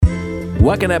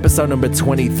Welcome to episode number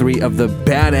 23 of the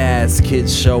Badass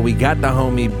Kids Show. We got the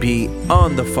homie B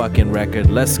on the fucking record.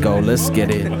 Let's go. Let's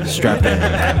get it. Strap in.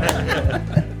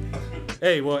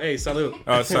 Hey, salute.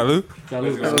 Salute.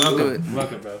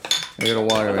 Welcome, bro. I got a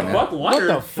water right now. What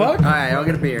the fuck? All right, I'll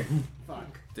get a beer.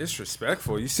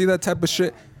 Disrespectful. You see that type of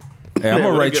shit? Hey, I'm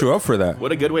gonna write you up for that.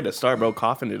 What a good way to start, bro.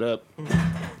 Coughing it up.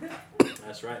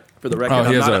 That's right. For the record,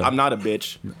 Oh, I'm not a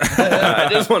bitch. I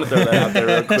just want to throw that out there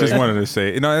real quick. Just wanted to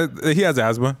say, he has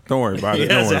asthma. Don't worry about it.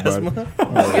 Don't worry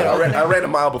about it. I ran a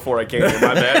mile before I came here.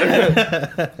 My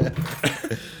bad.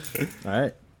 All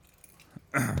right.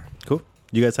 Cool.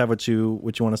 You guys have what you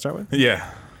want to start with? Yeah.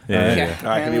 All right,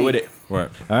 can be with it.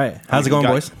 What? All right. How's it going,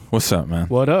 boys? What's up, man?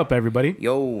 What up, everybody?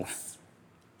 Yo,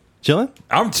 Chilling?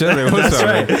 I'm chilling. What's up,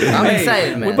 man? I'm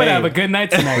excited, man. We better have a good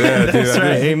night tonight. Yeah, dude, That's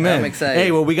right. Amen. I'm excited.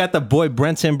 Hey, well, we got the boy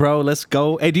Brenton, bro. Let's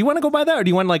go. Hey, do you want to go by that, or do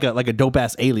you want like a dope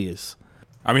ass alias?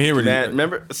 I mean, here we Man,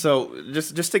 remember? So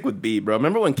just stick with B, bro.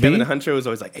 Remember when Kevin Hunter was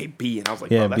always like, "Hey, B," and I was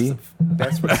like, Yeah, "Bro, B. that's the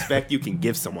best respect you can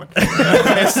give someone."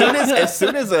 as soon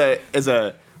as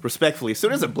a respectfully, as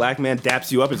soon as a black man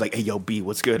daps you up, he's like, "Hey, yo, B,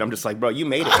 what's good?" I'm just like, "Bro, you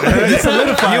made it. You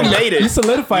solidified. You made it. You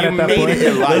solidified You at that made point. it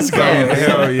in life." Let's go.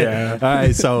 Hell yeah. All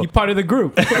right, so You part of the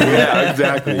group. Yeah,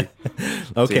 exactly.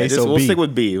 okay, Yeah, so we'll B. stick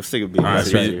with B. We'll stick with B. All right,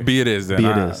 That's B, right. B it is then. B it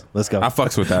All right. is. Let's go. I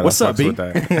fucks with that. What's I up, fucks B? with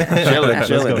that.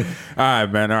 Chilling. All right,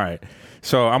 man. All right.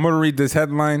 So I'm gonna read this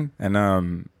headline and I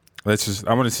want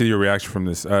to see your reaction from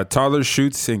this. Toddler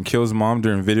shoots and kills mom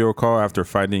during video call after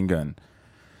fighting gun.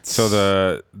 So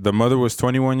the mother was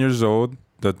 21 years old.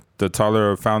 The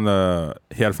toddler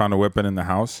he had found a weapon in the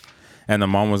house, and the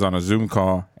mom was on a Zoom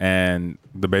call, and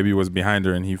the baby was behind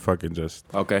her, and he fucking just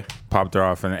Okay. popped her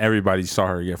off, and everybody saw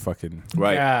her get fucking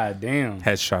Right. God damn.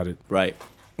 headshotted. Right.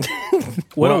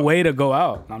 What Well- a way to go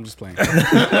out. I'm just playing.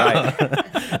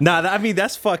 Nah, I mean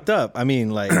that's fucked up. I mean,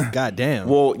 like, goddamn.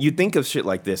 Well, you think of shit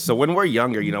like this. So when we're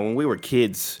younger, when we were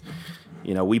kids,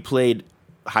 we played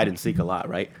hide and seek a lot,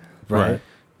 right? Right.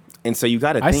 And so you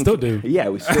got to I think. still do. Yeah,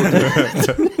 we still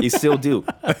do. You still do.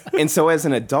 And so as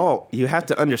an adult, you have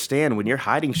to understand when you're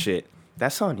hiding shit,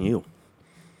 that's on you.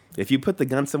 If you put the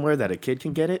gun somewhere that a kid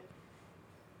can get it,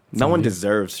 no one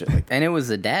deserves shit like that. And it was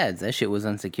the dads. That shit was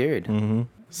unsecured. Mm-hmm.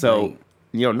 So,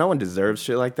 no one deserves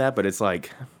shit like that, but it's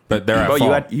like, But they're at bro,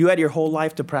 fault. you had your whole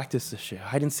life to practice this shit.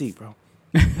 Hide and seek, bro.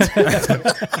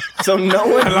 So no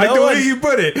one. I like no the one, way you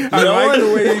put it. I no like one,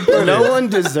 the way you put no it. one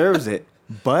deserves it.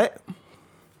 But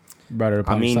Brought it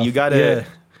upon I mean, yourself.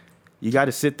 you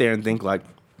gotta sit there and think like,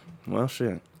 well,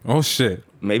 shit. Oh shit.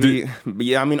 Maybe,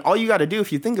 yeah. I mean, all you gotta do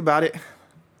if you think about it,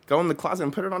 go in the closet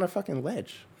and put it on a fucking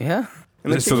ledge, Yeah.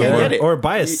 and then Just you so can't the- get it, Or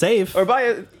buy a safe. or buy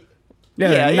it. Yeah,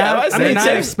 yeah, they're yeah, not, I they're mean, not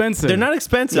they're- expensive. They're not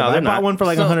expensive. No, I they're bought not. one for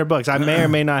like So- $100. I may or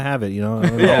may not have it. You know. Oh,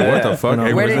 what the fuck? You know,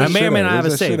 Hey, Where where's did that he- I may or shit may at? not have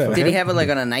Where's a that shit safe. at? Did he have it like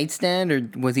on a nightstand, or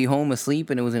was he home asleep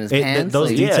and it was in his pants? Those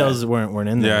Like- details weren't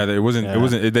in there. Yeah, it wasn't. Yeah. It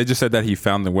wasn't. They just said that he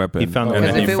found the weapon. He found the and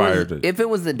weapon. then if he it fired was, it. if it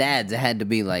was the dads, it had to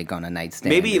be like on a nightstand.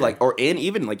 Maybe or- like, or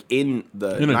even like in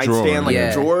the In a nightstand, drawer. like Yeah.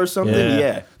 a drawer or something. Yeah.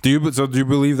 Yeah. Do you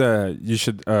believe that you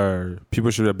should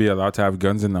people should be allowed to have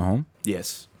guns in the home?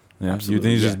 Yes. Yeah. Absolutely, You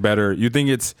think it's yeah. just better?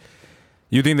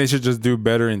 You think they should just do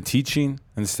better in teaching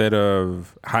instead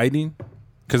of hiding?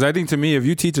 Because I think to me, if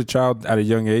you teach a child at a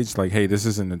young age, like, hey, this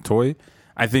isn't a toy,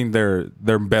 I think they're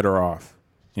better off.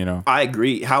 I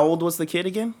agree. How old was the kid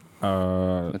again?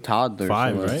 a toddler.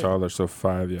 5, so- right? Taller, so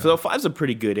 5. Yeah. So 5's a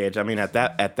pretty good age. I mean, at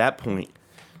that point,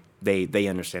 they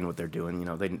understand what they're doing.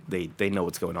 They know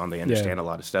what's going on. They understand a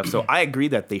lot of stuff. So I agree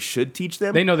that they should teach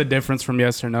them. They know the difference from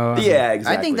yes or no. Yeah,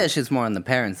 exactly. I think that's just more on the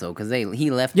parents though, because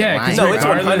he left. Yeah, the 'cause line. no, it's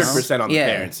regardless. 100% on the Yeah.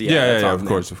 parents. yeah, that's on of them.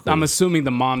 course, of course. I'm assuming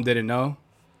the mom didn't know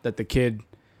that the kid.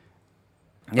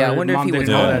 Yeah, I or wonder if mom he was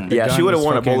didn't know home. that the Yeah, she gun would have was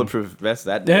worn a fucking- bulletproof vest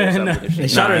that day. Or Yeah, something no. if she- They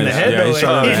shot her in the head, Yeah, though. he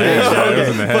shot her in the head. Yeah, it was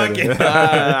in the head.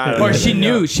 Fuck it.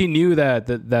 Or she knew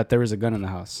that there was a gun in the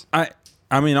house.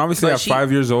 I mean, obviously, But at she- 5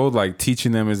 years old, like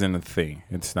teaching them isn't a thing.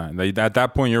 It's not. Like, at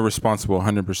that point, you're responsible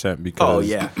 100% because Oh,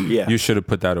 yeah. you should have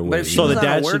put that away. But if she So was the on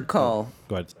dad a work should- call,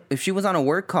 Go ahead. if she was on a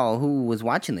work call, who was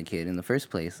watching the kid in the first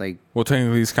place? Like, Well,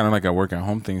 technically, it's kind of like a work at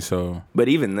home thing. So But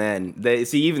even then,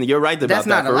 even you're right about that's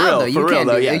that not for allowed real. though. You for real can't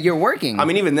though, do yeah. You're working. I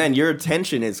mean, even then, your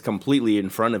attention is completely in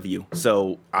front of you.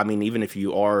 So, I mean, even if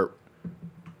you are,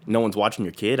 no one's watching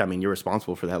your kid. I mean, you're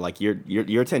responsible for that. Like your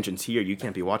attention's here. You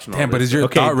can't be watching. All damn, but this is your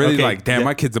stuff. thought really okay. like, damn,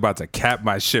 my kid's about to cap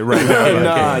my shit right now?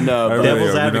 Nah, no, I bro.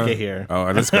 Devil's hope, advocate here.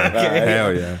 Oh, let's go.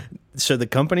 Hell yeah. Should the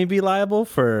company be liable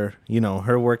for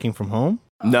her working from home?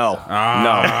 No,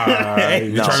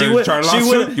 You trying She to would. try a She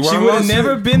lawsuit? would. You She want a would have lawsuit?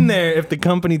 never been there if the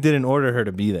company didn't order her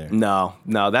to be there. no.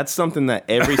 That's something that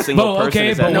every single But person. okay,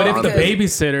 is but at what the if the office.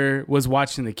 babysitter was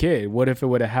watching the kid? What if it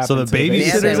would have happened? So the to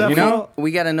babysitter's Yeah, at you then know?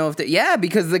 we gotta know if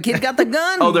because the kid got the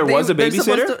gun. Oh, there was a they're supposed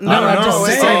babysitter? to- No, I'm just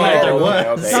saying. Like, there was.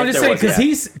 No, I'm If just there saying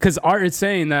was, because Art is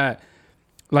saying that,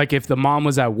 like, if the mom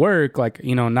was at work, like,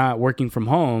 you know, not working from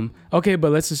home, okay,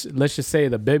 but let's just say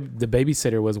the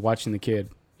babysitter was watching the kid.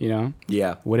 You know,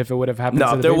 Yeah. what if it would have happened? No,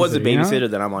 to if the there was a you know? babysitter,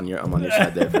 then I'm on your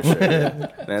side there for sure.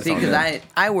 That's See, on because them.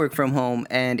 I work from home,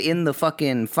 and in the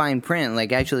fucking fine print,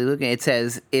 like actually looking, it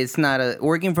says it's not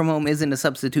working from home isn't a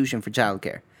substitution for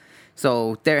childcare.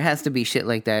 So there has to be shit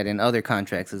like that in other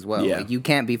contracts as well. Yeah. Like you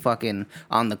can't be fucking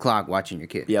on the clock watching your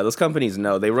kid. Yeah, those companies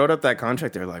know. They wrote up that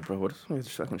contract. They're like, bro, what if somebody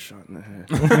gets fucking shot in the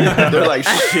head? They're like,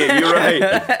 shit, you're right.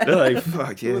 They're like,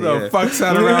 fuck, yeah. Who the yeah. fuck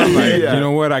sat around like, Yeah. you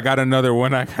know what? I got another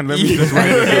one. Let me just write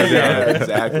this one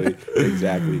down. Yeah,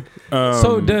 exactly.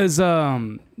 So does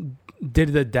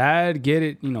did the dad get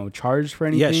it? You know, charged for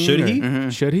anything? Yeah, should or-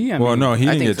 he? Should he? I Well, mean, no, he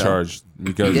I didn't think get so. charged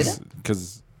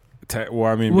because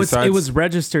well, I mean, it was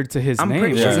registered to his I'm name.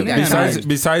 pretty sure wasn't he it? got besides charged.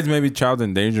 besides maybe child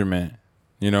endangerment,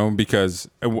 you know, because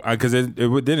it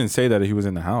didn't say that he was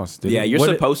in the house. Did Yeah, it? you're What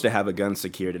supposed to have a gun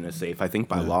secured in a safe. I think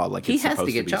by law, like He it's has to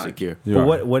supposed get be charged. secure. You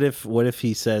But are. what if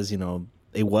he says, you know,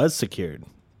 it was secured,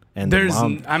 and the There's-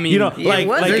 mom, I mean, you know, Yeah, like, it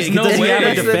was. like There's does no he way. have a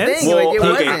That's the defense? thing, like, it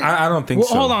okay, wasn't. I don't think Well,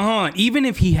 so. hold on. Even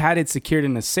if he had it secured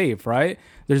in a safe, right?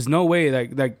 There's no way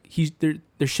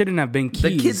there shouldn't have been keys.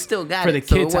 The kid still got for the it,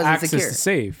 so kid it to wasn't access secure. the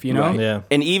safe. You know, Right. Yeah.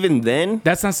 And even then,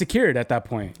 that's not secured at that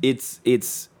point. it's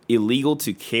illegal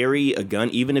to carry a gun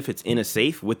even if it's in a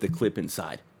safe with the clip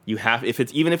inside. You have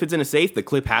even if it's in a safe, the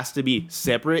clip has to be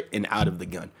separate and out of the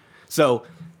gun. So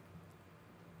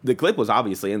the clip was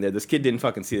obviously in there. This kid didn't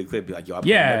fucking see the clip. Be like, yo, I'm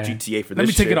Yeah. playing GTA for this. Let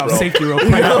me take shit, it off bro. safety real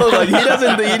quick. No, like he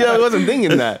wasn't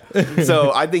thinking that.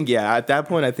 So I think at that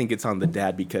point I think it's on the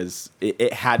dad because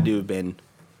it had to have been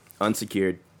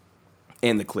unsecured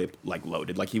and the clip like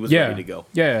loaded, like he was Yeah, ready to go.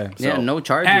 yeah. Yeah, So- no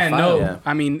charges And filed. no, Yeah.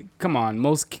 I mean, come on.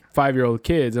 Most 5-year-old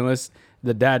kids, unless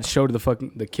the dad showed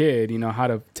the kid, you know, how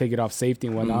to take it off safety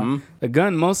and whatnot. Mm-hmm. The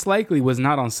gun most likely was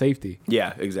not on safety.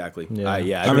 Yeah, exactly. Yeah.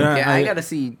 Yeah, I mean, Yeah, I gotta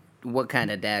see what kind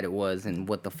of dad it was and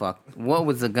what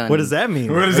was the gun. What does that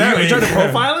mean? What does that mean? You trying to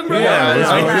profile him, bro? Yeah, what's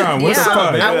going on? What's yeah,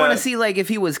 up? I want to see like if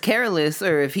he was careless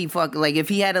or if he if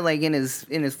he had it like in his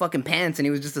fucking pants and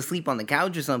he was just asleep on the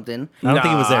couch or something. I don't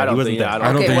think he was there. I don't He wasn't think- there. I I don't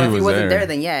don't Okay, think well he if he was wasn't there. there,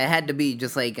 then yeah, it had to be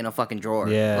just like in a fucking drawer.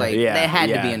 Yeah. like Yeah, they had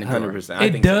to be in a drawer. 100%. I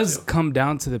It think so, does too. come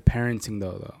down to the parenting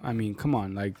though. I mean, come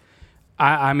on. Like,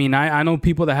 I mean, I know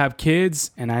people that have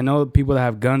kids and I know people that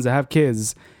have guns that have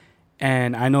kids.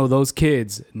 And I know those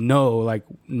kids know like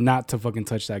not to fucking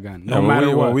touch that gun, no Yeah, well, matter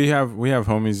we, what. Well, we have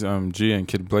homies, G and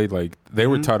Kid Blade. Like they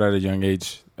were taught at a young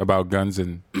age about guns,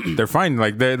 and they're fine.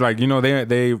 Like they're like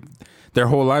they their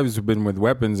whole lives have been with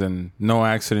weapons and no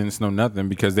accidents, no nothing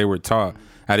because they were taught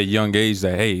at a young age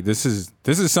that hey, this is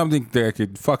something that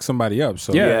could fuck somebody up.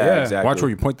 So Yeah. exactly. watch where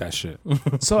you point that shit.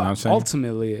 So what I'm saying?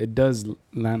 ultimately, it does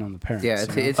land on the parents. Yeah, it's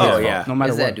you know? his Oh, fault. yeah. No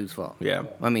matter it's what. that dude's fault. Yeah.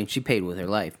 I mean, she paid with her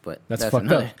life, but That's that's fucked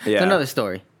another. up. It's Yeah. another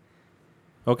story.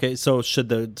 Okay, so should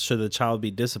the child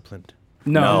be disciplined?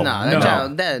 No, No. No, that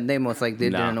child, they most likely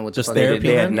No. didn't know what Just the fuck They, therapy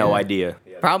they had then? no Yeah. idea.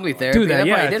 Probably therapy. Do that,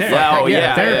 yeah, probably did therapy. fuck Well, that kid.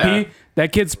 yeah, therapy.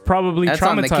 That kid's probably That's traumatized.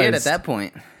 on the kid at that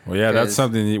point. Well, yeah, that's 'Cause-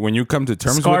 something when you come to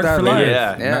terms Scarred with that for later.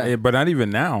 life. Yeah. Yeah. But not even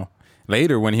now.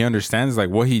 Later, when he understands like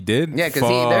what he did. Yeah, because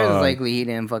there's likely he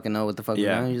didn't fucking know what the fuck was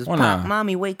Yeah. going on. He just Well, pop, nah.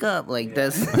 mommy, wake up. Like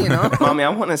that's Mommy, I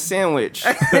want a sandwich.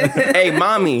 Hey,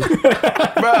 mommy.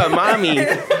 Bruh, mommy.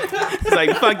 It's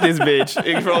like, fuck this bitch.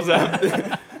 It rolls up.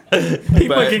 He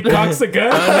fucking cocks the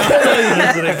gun.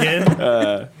 Is it again?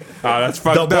 Oh, that's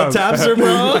fucked Double up. taps her,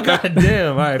 bro. God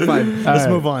damn. All right, fine. Let's right.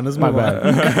 move on. Let's My move bad.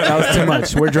 on. That was too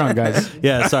much. We're drunk, guys.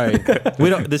 Yeah, sorry. We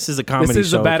don't. This is a comedy This is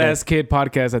show. a badass kid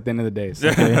podcast at the end of the day. So.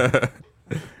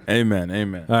 Amen.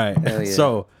 Okay? All right. Hell yeah.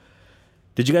 So,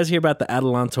 did you guys hear about the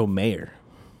Adelanto mayor?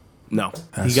 No.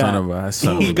 That He son got- of a, that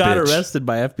son of He a got bitch. arrested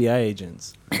by FBI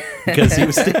agents because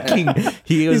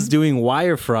he was doing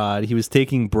wire fraud. He was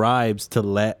taking bribes to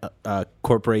let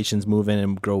corporations move in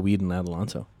and grow weed in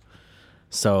Adelanto.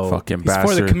 So Fucking It's bastard.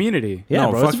 for the community. Yeah,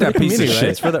 no, bro, fuck it's for that the piece of community, right? shit.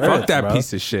 It's for the fuck earth, that bro.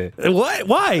 piece of shit. What?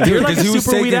 Why? You're like a 'cause he super was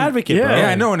weed taking- advocate, Yeah. bro. Yeah,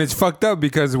 I know, and it's fucked up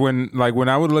because when I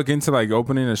would look into like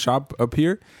opening a shop up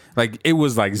here, like it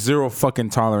was like zero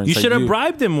fucking tolerance. You Like, should have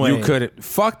bribed him. You Wayne. couldn't.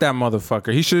 Fuck that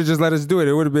motherfucker. He should have just let us do it.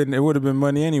 It would have been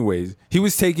money anyways. He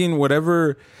was taking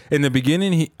whatever in the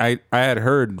beginning. I had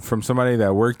heard from somebody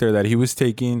that worked there that he was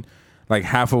taking like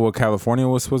half of what California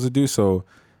was supposed to do. So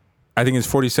I think it's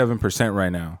 47% right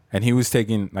now, and he was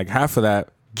taking like half of that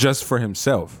just for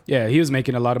himself. Yeah, he was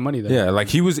making a lot of money there. Yeah, like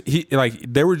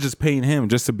they were just paying him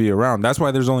just to be around. That's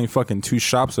why there's only fucking 2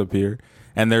 shops up here,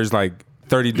 and there's like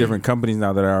 30 different companies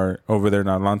now that are over there in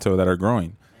Atlanta that are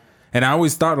growing. And I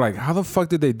always thought, like, how the fuck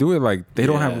did they do it? Like, they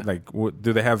don't have, like,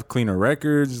 do they have cleaner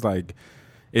records? Like,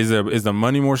 is the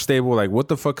money more stable? Like, what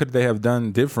the fuck could they have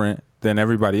done different than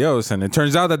everybody else? And it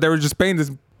turns out that they were just paying this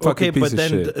fucking piece but of then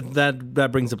shit.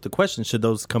 that brings up the question: should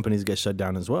those companies get shut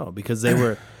down as well? Because they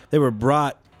were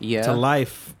brought Yeah. to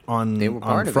life on They were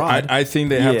part of it. fraud. I think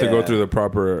they have to go Yeah. through the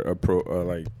proper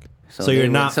like. So you're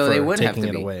not So for they would have taking to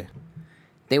it be. away.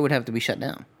 They would have to be shut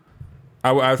down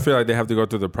I feel like they have to go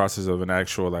through the process of an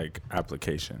actual like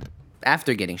application.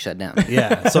 after getting shut down.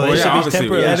 Yeah. So Well, they yeah, should be obviously,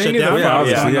 temporarily yeah. shut They need down. to- Yeah,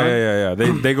 obviously, Yeah.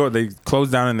 yeah. They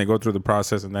close down and they go through the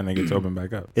process and then they get to open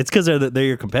back up. It's because they're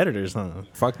your competitors, huh?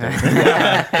 Fuck that.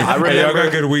 I Hey, y'all remember.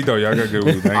 got good weed though. Y'all got good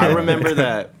weed. I remember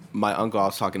that my uncle. I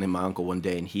was talking to my uncle one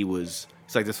day, and he's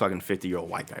like this fucking 50-year-old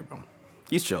white guy, bro.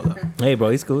 He's chill though. Hey, bro,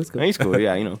 he's cool. He's cool. He's cool,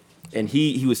 yeah, you know. And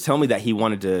he was telling me that he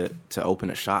wanted to open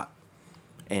a shop,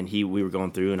 and we were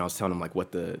going through, and I was telling him like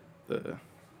what the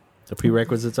The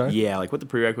prerequisites are. yeah, like what the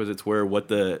prerequisites were, what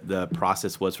the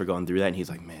process was for going through that, and he's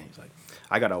like,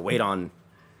 I gotta wait on,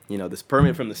 this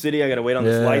permit from the city. I gotta wait on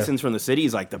this Yeah. license from the city.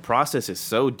 He's like, the process is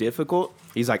so difficult.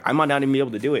 He's like, I might not even be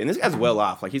able to do it. And this guy's well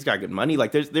off. Like he's got good money.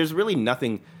 Like there's really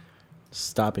nothing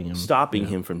Stopping him. stopping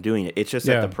him from doing it. It's just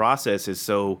Yeah. that the process is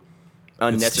so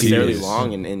unnecessarily tedious.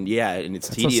 long and it's That's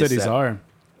what tedious. cities that- are.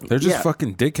 They're just Yeah.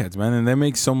 fucking dickheads, man, and they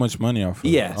make so much money off.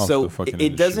 Yeah, off so the fucking it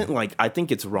industry. doesn't like I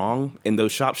think it's wrong, and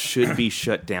those shops should be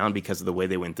shut down because of the way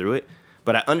they went through it.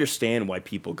 But I understand why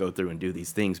people go through and do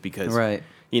these things because, Right.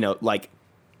 like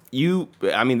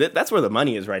I mean, that's where the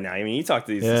money is right now. I mean, you talk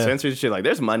to these Yeah. dispensaries and shit, like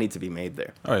there's money to be made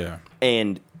there, Oh yeah.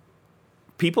 and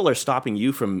people are stopping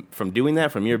you from doing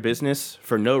that from your business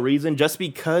for no reason, just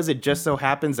because it just so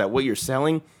happens that what you're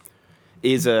selling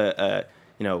is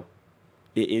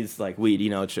it is like weed,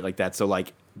 and shit like that. So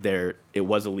like it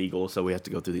was illegal, so we have to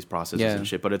go through these processes Yeah. and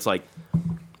shit. But it's like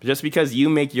just because you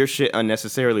make your shit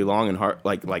unnecessarily long and hard,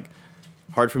 like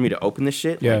hard for me to open this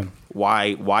shit. Yeah.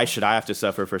 Like, why should I have to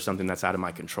suffer for something that's out of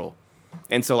my control?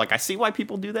 And so like I see why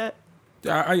people do that,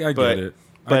 I but get it.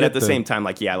 I but get at the same time,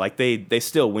 like like they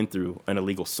still went through an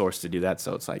illegal source to do that.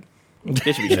 So it's like.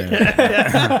 They should be shut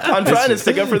down. I'm trying to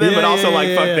stick up for them, but also fuck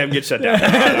them, get shut down.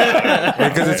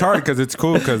 because it's hard because it's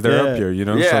cool because they're up here,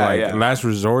 so Yeah, like yeah. last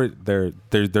resort,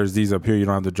 there's these up here. You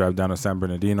don't have to drive down to San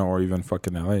Bernardino or even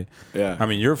fucking LA. Yeah. I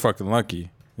mean, you're fucking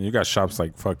lucky. You got shops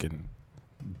like fucking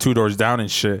 2 doors down and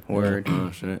shit. Word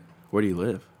Oh shit. Where do you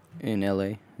live? in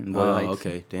L.A. in Boyle Oh, Heights.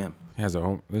 okay, damn. He has a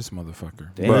home. This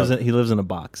motherfucker. He lives in a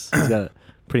box. He's got a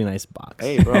pretty nice box.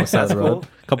 Hey, bro, Outside that's the road. cool.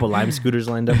 A couple Lime scooters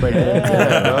lined up right there.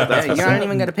 Yeah, you don't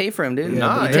even got to pay for them, dude.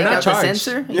 Nah, you they're take not out the charged.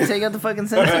 sensor. You take out the fucking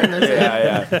sensor. And that's it.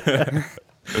 Yeah.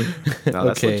 No,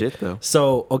 that's Okay. legit though.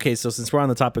 So since we're on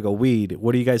the topic of weed,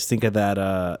 what do you guys think of that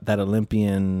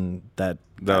Olympian the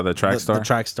track star? the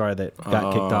track star that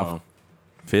got kicked off?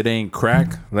 If it ain't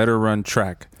crack, let her run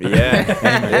track.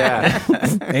 Yeah.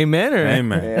 Amen or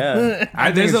Amen.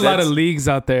 Yeah. There's a lot of that's- leagues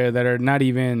out there that are not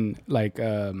even like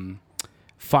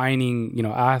fining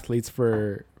athletes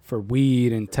for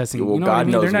weed and testing. Well, you know what I God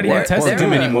mean? knows They're not what. even testing Well,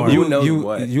 them yeah. anymore. Who knows you,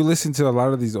 what? you listen to a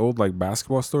lot of these old like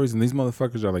basketball stories, and these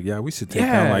motherfuckers are like, "Yeah, we should take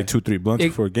Yeah. down like 2-3 blunts It-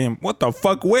 before a game." What the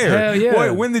fuck? Where? Hell yeah.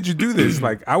 Wait, when did you do this?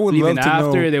 Like, I would Even love to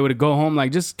after know. they would go home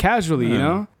like just casually, you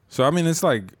know. So I mean, it's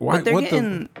like, why? But they're What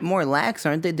getting more lax,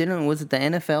 aren't they? Was it the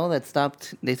NFL that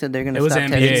stopped? They said they're going It to was stop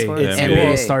testing NBA. for It's it. NBA.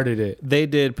 School started it. They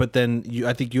did, but then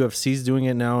I think UFC's doing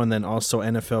it now, and then also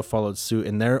NFL followed suit,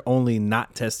 and they're only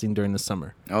not testing during the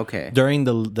summer. Okay. During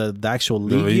the actual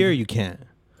league league? year, you can't.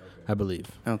 I believe.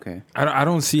 Okay. I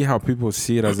don't see how people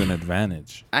see it as an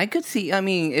advantage. I could see. I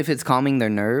mean, if it's calming their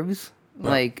nerves,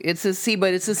 like it's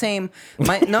but it's the same.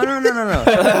 No.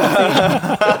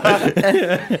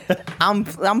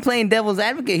 I'm playing devil's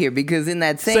advocate here because in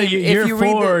that same. So if you're you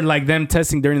read for the, like them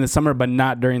testing during the summer, but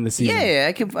not during the season. yeah,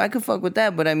 I could fuck with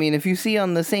that. But I mean, if you see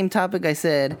on the same topic, I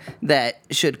said that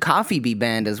should coffee be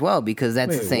banned as well because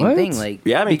that's the same what? thing. Like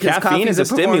Yeah, I mean, because caffeine coffee is a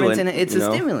performance stimulant. and it's you a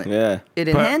know? stimulant. Yeah. It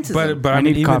enhances. it. But I I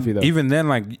mean, need coffee, though. even then,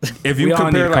 like, if you We all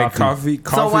compare need like coffee.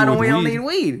 coffee So why don't with we all weed, need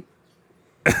weed?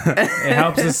 It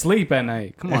helps us sleep at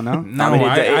night. Come on now. No, I mean,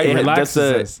 It relaxes that's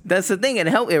a- us. That's the thing. It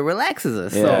relaxes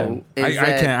us. Yeah. So is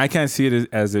that- I can't see it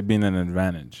as it being an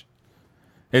advantage.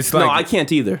 It's No, like I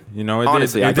can't either. You know,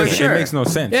 Honestly, it, I doesn't- can't. it makes no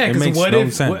sense. Yeah, it because makes what no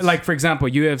if, sense. like for example,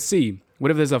 UFC, What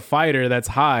if there's a fighter that's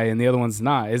high and the other one's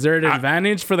not? Is there an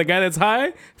advantage for the guy that's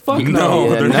high? Fuck no. Yeah,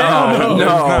 there's no,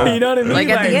 no. You know what I mean? Like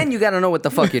at the end, you got to know what the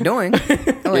fuck you're doing.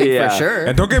 Like Yeah. for sure.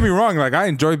 And don't get me wrong, like I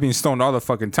enjoy being stoned all the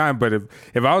fucking time. But if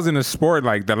I was in a sport,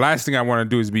 like the last thing I want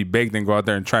to do is be baked and go out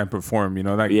there and try and perform. You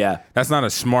know, like Yeah. that's not a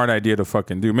smart idea to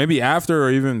fucking do. Maybe after or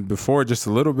even before, just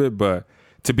a little bit. But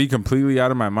to be completely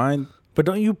out of my mind, But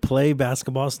don't you play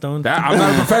basketball, Stone? I'm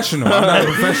not a professional. I'm not a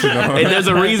professional. And there's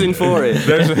a reason for it.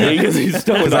 Because he's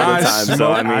stoned all the time.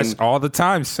 So I mean, all the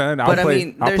time, son. But I'll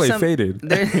play there's faded.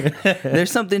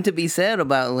 There's something to be said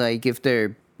about like if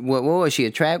they're what was she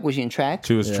a track? Was she in track?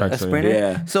 She was track a star, sprinter.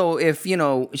 yeah. So if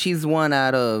she's one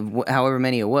out of however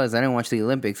many it was, I didn't watch the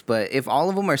Olympics, but if all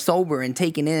of them are sober and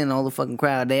taking in all the fucking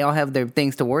crowd, they all have their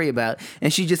things to worry about,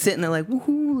 and she's just sitting there like,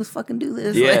 woohoo, let's fucking do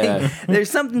this. Yeah. Like,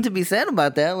 there's something to be said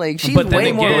about that. Like she's But then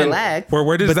way more again- relaxed.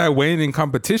 Where does that weigh in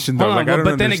competition though? Hold on, Like I don't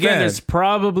but then understand. again, there's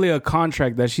probably a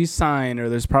contract that she signed, or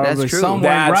there's probably That's true. someone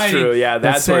That's writing true. Yeah, that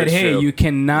that's where said, it's "Hey, true. you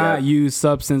cannot Yeah. use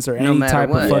substance or any matter type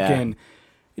what. of Yeah. fucking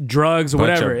drugs, or Bunch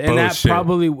whatever." of And that bullshit.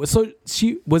 probably so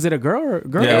was it a girl or a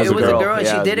girl? Yeah, It was a girl, and Yeah, it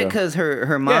she was did a it girl. because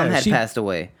her mom Yeah, had she- passed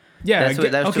away. Yeah, That's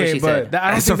what okay, she but said.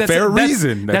 I don't That's think a fair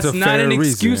reason. That's a not fair an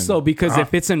excuse reason. though, because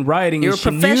if it's in writing, You're and a she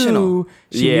professional. knew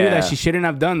Yeah. that she shouldn't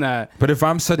have done that. But if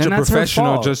I'm such Then a that's her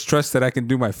professional, fault. just trust that I can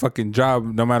do my fucking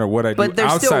job no matter what I do But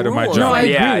there's still outside of my rules. job. No, I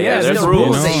agree. Yeah, Yeah, there's there's rules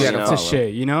rules that you gotta to follow.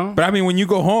 shit, you know. But I mean, when you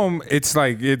go home, it's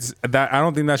like it's that. I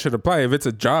don't think that should apply. If it's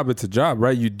a job, it's a job,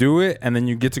 right? You do it, and then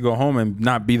you get to go home and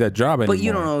not be that job anymore. But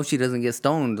you don't know if she doesn't get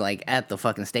stoned like at the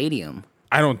fucking stadium.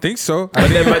 I don't think so. but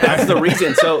that's the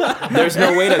reason. So there's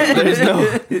no way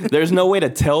to there's no way to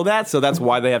tell that. So that's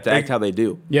why they have to act how they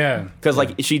do. Yeah, Because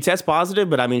like she tests positive,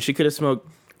 but I mean she could have smoked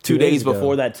 2 days days ago.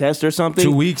 before that test or something.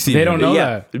 2 weeks. They Even. don't know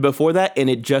yeah, that. before that, and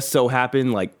it just so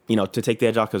happened like to take the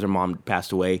edge off because her mom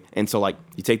passed away, and so like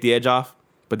you take the edge off,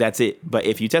 but that's it. But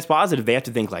if you test positive, they have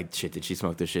to think like, shit, did she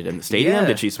smoke this shit in the stadium? Yeah.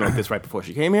 Did she smoke this right before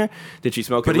she came here? Did she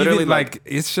smoke But it literally even like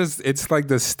it's like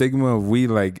the stigma of weed.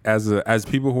 Like as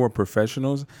people who are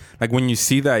professionals, like when you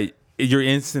see that, your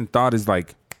instant thought is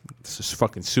like, this is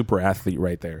fucking super athlete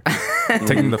right there.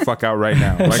 Taking the fuck out right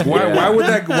now. Like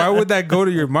why would that go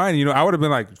to your mind? I would have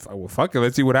been like, well, fuck it,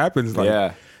 let's see what happens. Like,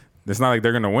 Yeah. it's not like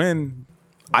they're gonna win.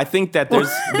 I think that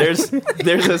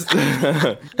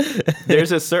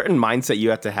there's a certain mindset you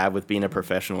have to have with being a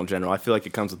professional in general. I feel like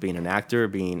it comes with being an actor,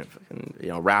 being a fucking,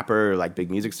 rapper, or like big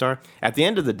music star. At the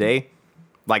end of the day,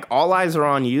 like all eyes are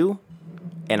on you,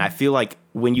 and I feel like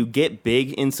when you get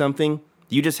big in something,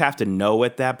 you just have to know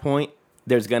at that point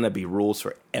there's gonna be rules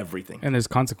for everything. and there's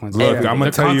consequences. Look, Yeah. I'm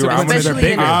gonna The tell you, consequences are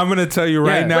Especially in bigger. I'm gonna tell you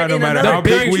right Yeah. now, But no in matter another- how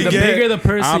big we the get, bigger the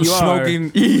person I'm you are, smoking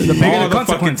the bigger all the the fucking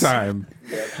consequence. time.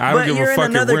 I don't But give you're a in fuck if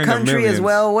another we're in the country as millions.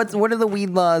 well. What are the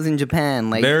weed laws in Japan?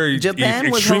 Like They're Japan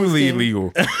was extremely hosting-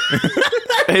 illegal.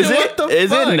 Is it?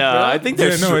 Is it? No, I think Yeah,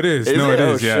 there's no, it is. No, it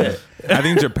Oh, is. Yeah, shit. I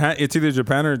think Japan. It's either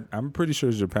Japan or I'm pretty sure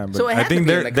it's Japan. But So it I had to think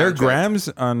be in their the their contract. grams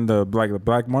on the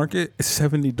black market is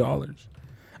 $70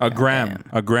 a gram. damn.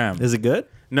 A gram. Is it good?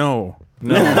 No.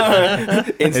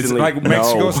 It's Instantly, like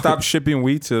Mexico no. stopped shipping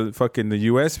weed to fucking the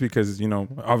U.S. because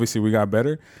obviously we got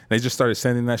better. They just started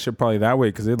sending that shit probably that way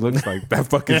because it looks like that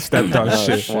fucking stepdog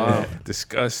shit. wow.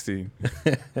 Disgusting.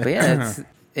 But yeah,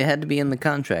 it had to be in the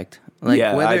contract. Like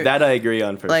yeah, whether, that I agree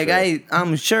on for like sure.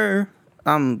 I'm sure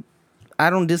I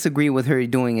don't disagree with her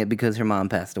doing it because her mom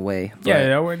passed away. but Yeah, I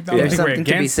don't think we're something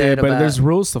to be against said it, but about- there's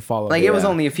rules to follow. Like it was Yeah.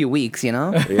 only a few weeks,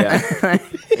 yeah,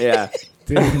 yeah.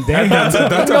 Damn.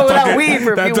 That's Go a without fucking, weed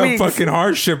for a that's few a weeks. fucking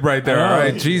hardship right there. All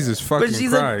right, Jesus fucking But she's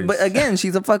Christ. but again,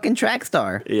 she's a fucking track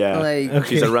star. Yeah. Like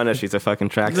She's a runner. She's a fucking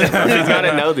track star. She's got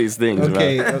to know these things.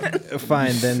 Okay, Bro.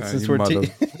 fine then. Since you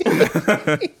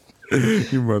we're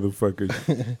you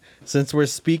motherfuckers. since we're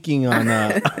speaking on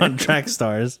on track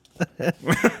stars,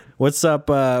 what's up?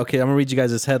 Okay, I'm gonna read you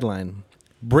guys this headline.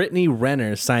 Brittany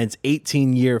Renner signs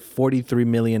 18-year, $43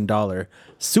 million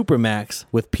Supermax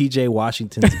with PJ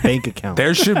Washington's bank account.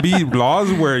 There should be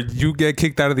laws where you get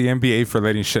kicked out of the NBA for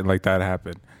letting shit like that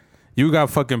happen. You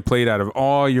got fucking played out of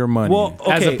all your money. Well,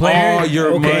 okay, As a player, all your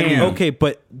okay, money. okay,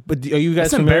 but are you guys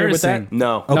That's familiar with that? embarrassing.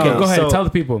 No. Okay, No, go ahead. so- Tell the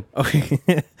people.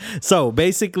 Okay, so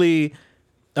basically,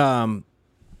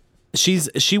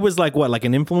 she was like what, like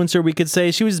an influencer, we could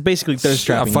say. She was basically thirst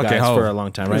trapping fucking guys hoe. for a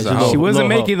long time, right? She's a She's a hoe. She little- wasn't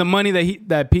little making the money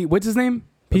that Pete. What's his name?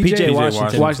 PJ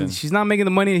Washington. Washington. She's not making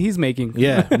the money that he's making.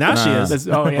 Yeah, now she is. That's,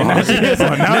 oh yeah. Now she is.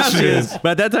 now she is.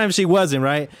 But at that time, she wasn't,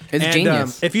 right? It's and,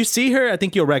 genius. If you see her, I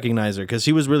think you'll recognize her because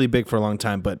she was really big for a long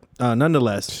time. But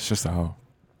nonetheless, It's just a hoe.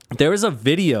 there was a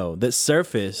video that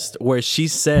surfaced where she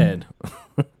said,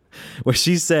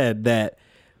 that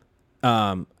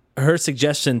her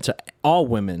suggestion to all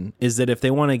women is that if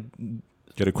they want to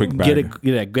Get a quick bag.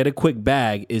 get a quick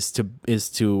bag is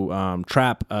to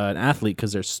trap an athlete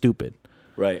because they're stupid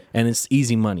Right. and it's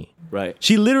easy money. Right.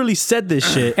 She literally said this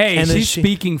shit. Hey, and then she's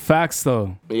speaking facts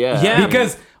though. Yeah. Yeah.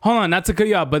 Because hold on, not to cut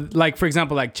you off, but like for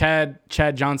example, like Chad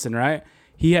Johnson, right?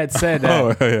 He had said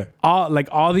that Oh, yeah.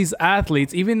 all these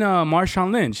athletes, even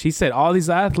Marshawn Lynch, he said all these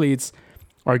athletes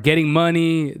are getting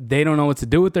money. They don't know what to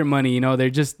do with their money. You know,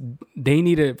 they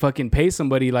need to fucking pay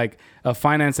somebody like a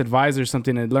finance advisor or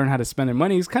something to learn how to spend their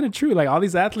money. It's kind of true. Like all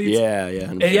these athletes. Yeah. Yeah,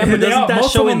 but They all- doesn't that most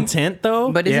of show them- intent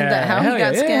though? But isn't Yeah, that how hell he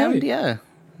got yeah, yeah, scammed? Yeah.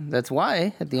 That's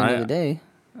why, at the end of the day.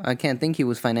 I can't think he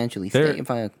was financially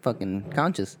fucking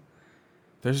conscious.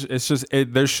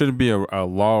 There shouldn't be a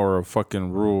law or a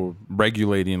fucking rule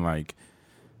regulating like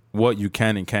what you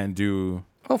can and can't do.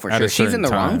 Oh, for at sure. a She's in certain the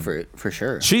wrong time. for it, for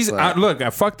sure. Look, I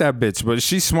fuck that bitch, but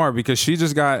she's smart because she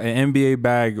just got an NBA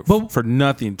bag for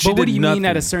nothing. She But what did do you nothing. mean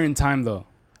at a certain time though?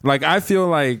 Like I feel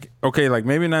like okay, like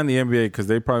maybe not in the NBA because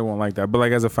they probably won't like that. But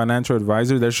like as a financial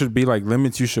advisor, there should be like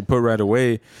limits you should put right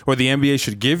away, or the NBA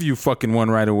should give you fucking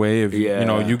one right away. If you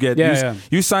know you get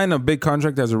you sign a big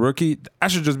contract as a rookie,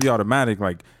 that should just be automatic.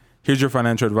 Like here's your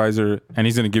financial advisor, and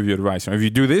he's gonna give you advice. And if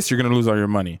you do this, you're gonna lose all your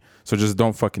money. So just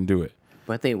don't fucking do it.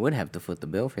 But they would have to foot the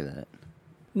bill for that.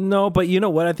 No, but you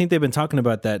know what? I think they've been talking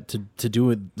about that to do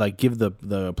with like give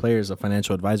the players a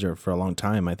financial advisor for a long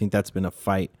time. I think that's been a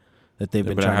fight that they've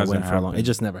been but it trying to win hasn't for a long. It happened.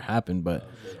 just never happened. But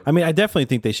I mean, I definitely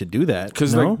think they should do that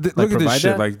Because no? like look at this provide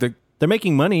shit. that? Like they're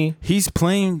making money. he's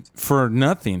playing for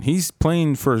nothing. He's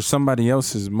playing for somebody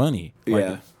else's money. Like,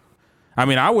 Yeah. I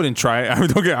mean, I wouldn't try it. I mean,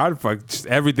 don't get. I'd fuck just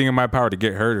everything in my power to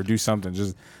get hurt or do something,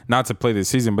 just not to play this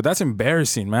season. But that's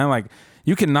embarrassing, man. Like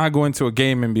you cannot go into a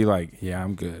game and be like, "Yeah,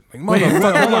 I'm good." Like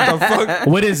motherfucker, what the fuck?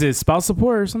 What is it? Spouse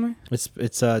support or something? It's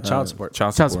child support.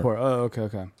 Child Child support. support. Oh,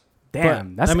 okay.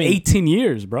 Damn, that's I mean- 18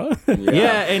 years, bro.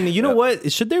 Yeah, and you know what?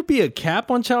 Should there be a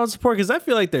cap on child support? Because I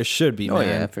feel like there should be. Oh, man.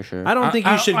 yeah, for sure. I don't think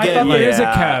you should I get thought like there is a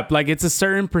Yeah. cap. Like it's a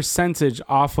certain percentage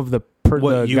off of the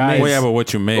What you guys. make. Well, yeah, but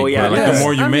what you make. Oh, yeah, bro. Like yes. the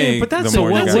more you I mean, make, but that's the more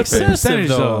you what's gotta pay. excessive, Percentage,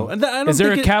 though. though. And I don't Is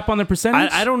there think a cap on the percentage?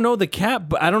 I don't know the cap,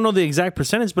 but I don't know the exact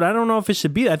percentage. But I don't know if it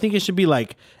should be. I think it should be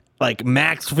like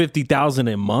max 50,000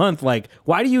 a month. Like,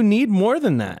 why do you need more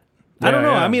than that? I don't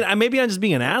know. yeah. I mean, maybe I'm just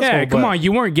being an asshole. Yeah, come but- on.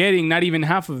 You weren't getting not even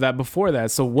half of that before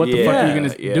that. So what the fuck are you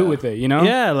gonna Yeah. do with it? You know?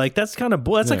 Yeah, like that's kind of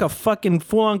that's like a fucking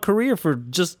full on career for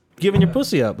just giving your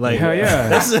pussy up. Like, Hell yeah.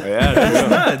 that's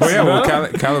nuts. Well, yeah, well,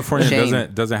 bro. California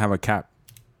Shame. doesn't have a cap.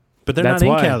 But they're That's not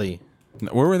in why. Cali.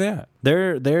 Where were they at?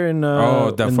 They're in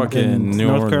fucking New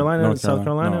North Orleans- Carolina, North South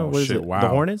Carolina? Carolina. No, What is shit, it? wow. The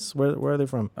Hornets? Where are they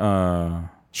from?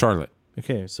 Charlotte.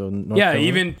 Okay, so North Yeah,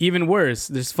 Carolina. even worse.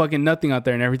 There's fucking nothing out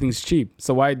there and everything's cheap.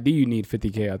 So why do you need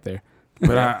 50K out there?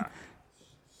 But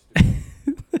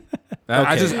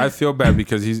I feel bad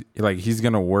because he's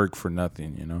gonna work for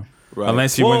nothing, you know. Right.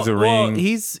 Unless he wins a ring,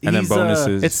 he's and then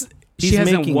bonuses. It's He's she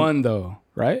hasn't making- won though,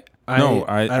 right? No,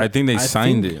 I think they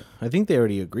signed it. I think they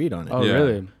already agreed on it. Oh, Yeah.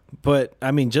 really? But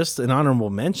I mean, just an honorable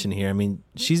mention here. I mean,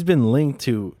 she's been linked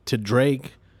to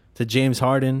Drake, to James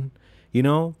Harden, you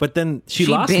know. But then she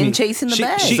She lost been me. chasing the She-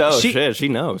 bag. She, So she, shit, she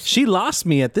knows. she lost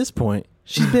me at this point.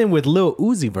 She's been with Lil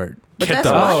Uzi Vert. But that's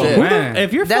Oh, bullshit. man.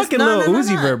 If you're That's- fucking no, Lil no, no,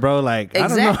 Uzi no. Vert, bro, like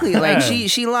Exactly. I don't know. Like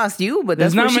she lost you, but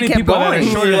There's that's where not she many kept people that are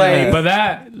going. shorter than me, Like, but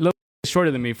that look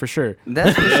shorter than me for sure.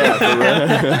 that's for sure.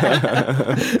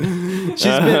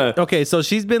 She's been okay. So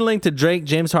she's been linked to Drake,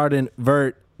 James Harden,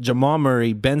 Vert, Jamal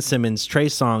Murray, Ben Simmons, Trey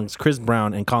Songz, Chris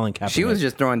Brown, and Colin Kaepernick. She was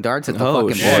just throwing darts at the Oh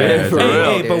fucking shit, board. for Hey, real.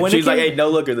 hey, but when She's it like, came- "Hey, no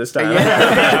looker this time."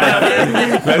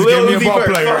 Let's give me a ball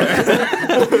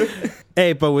player.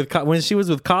 Hey, but when she was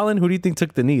with Colin, who do you think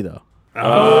took the knee though?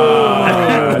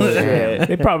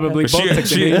 They probably both took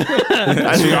She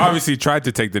the knee. obviously tried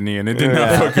to take the knee and it did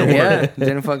not fucking work. Yeah,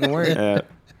 didn't fucking work.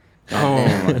 Oh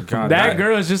my god, That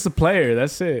girl is just a player.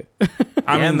 That's it.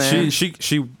 I Yeah, mean, man.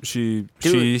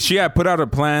 she had put out a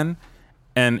plan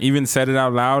and even said it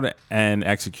out loud and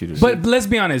executed it. But let's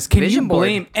be honest. Can Vision you board.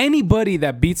 blame anybody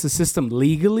that beats the system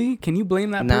legally? Can you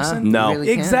blame that Nah, person? you No. really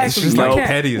can't. Exactly. it's just You like can't-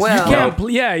 petty as Well- fuck. You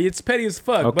can't. Yeah, it's petty as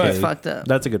fuck. Okay. But It's fucked up.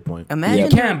 That's a good point. Imagine,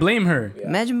 you can't blame her.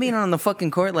 imagine being on the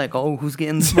fucking court like, oh, who's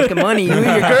getting this fucking money? You and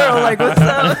your girl, like, what's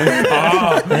up? Look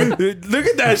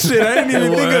at that shit. I didn't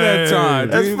even think of that time.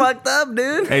 That's dude. fucked up,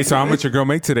 dude. Hey, so how much your girl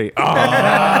make today? Oh,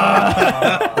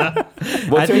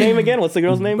 What's her name again? What's the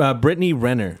girl's name? Brittany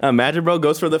Renner. Imagine, bro,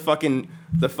 goes for the fucking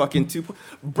 2.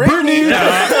 Brittany. You know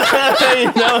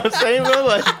what I'm saying, bro?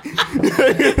 Like,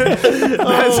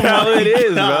 that's how it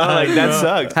is, bro. Like, that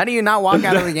sucks. How do you not walk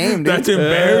out of the game, dude? that's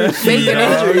embarrassing. Fake an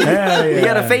injury. Hell You yeah.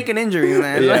 gotta fake an injury,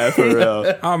 man. Yeah, for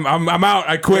real. I'm out.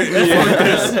 I quit.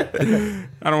 Fuck this.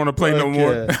 I don't want to play no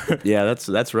more. Yeah,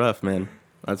 that's rough, man.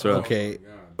 That's right. Okay.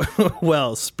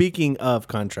 Well, speaking of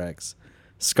contracts,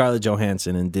 Scarlett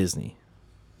Johansson and Disney.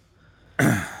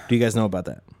 Do you guys know about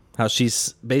that? How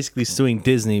she's basically suing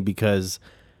Disney because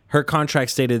her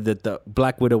contract stated that the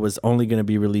Black Widow was only going to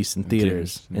be released in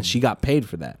theaters, and she got paid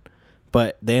for that.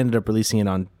 But they ended up releasing it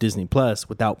on Disney Plus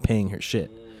without paying her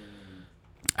shit.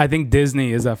 I think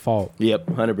Disney is at fault. Yep,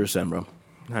 100%, bro.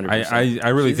 100%. I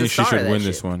really She's a think she star should of that win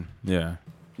this shit. one. Yeah.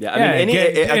 Yeah, I mean,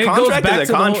 a goes contract back is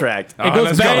to a the whole- contract. It goes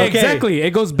let's back go. exactly. It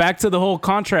goes back to the whole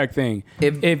contract thing.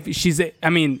 If- If she's, I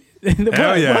mean,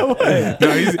 Hell yeah. No,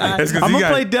 that's 'cause I'm he gonna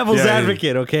got- play devil's yeah,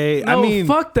 advocate, okay? No, I mean,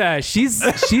 fuck that. She's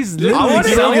I literally want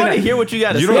selling to hear what you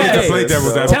got to say. You don't get to Hey, play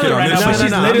devil's Tell advocate her on right this now, one. but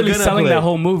she's I'm literally gonna selling play. that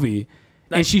whole movie,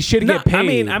 and she should no, get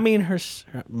paid. I mean,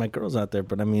 my girl's out there,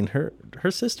 but I mean, her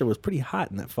sister was pretty hot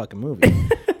in that fucking movie.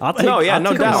 I'll take, No, yeah, I'll no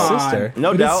take her doubt. sister.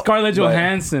 No But doubt. it's Scarlett but-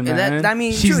 Johansson, man. And that, I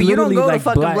mean, She's true. You don't literally go to like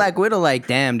fucking Black Widow like,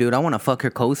 damn, dude, I want to fuck her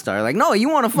co-star. Like, no, you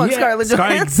want to fuck Yeah, Scarlett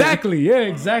Johansson. Exactly. Yeah,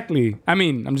 exactly. I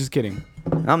mean, I'm just kidding.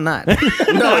 I'm not.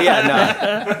 No,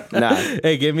 yeah, nah.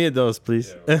 Hey, give me a dose,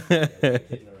 please. But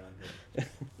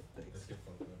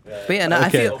yeah, no, Okay. I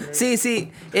feel.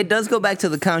 See, it does go back to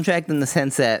the contract in the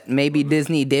sense that maybe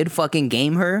Disney did fucking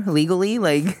game her legally.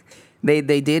 Like,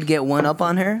 they did get one up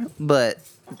on her, but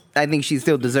I think she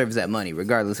still deserves that money,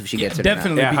 regardless if she gets it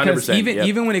Definitely, Yeah, because 100%, even yep.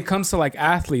 even when it comes to like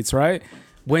athletes, right?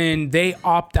 When they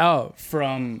opt out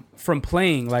from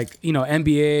playing, like, you know,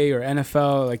 NBA or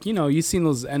NFL, like, you know, you've seen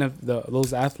those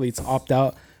those athletes opt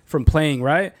out from playing,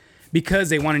 right? Because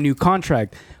they want a new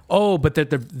contract. Oh, but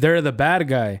they're the bad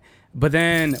guy. But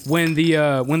then when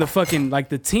the fucking, like,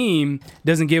 the team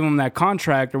doesn't give them that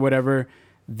contract or whatever,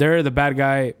 they're the bad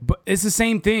guy. But it's the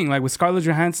same thing. Like with Scarlett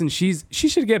Johansson, she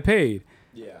should get paid.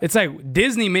 Yeah. It's like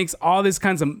Disney makes all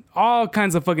kinds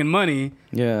of fucking money.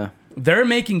 Yeah. They're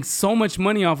making so much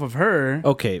money off of her.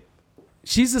 Okay.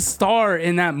 She's a star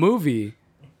in that movie.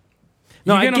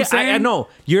 No, You get what I'm saying? I know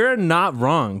you're not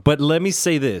wrong, but let me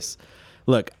say this: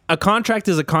 look, a contract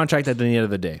is a contract at the end of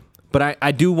the day. But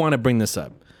I do want to bring this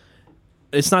up.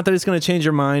 It's not that it's going to change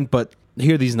your mind, but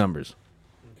here are these numbers.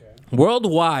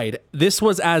 Worldwide, this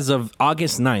was as of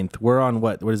August 9th. We're on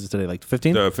what is it today? Like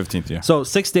 15th? The 15th, yeah. So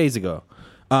 6 days ago,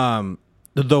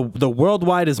 the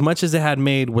worldwide, as much as it had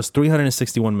made, was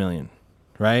 361 million,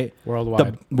 right?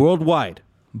 Worldwide. The worldwide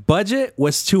budget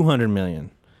was 200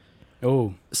 million.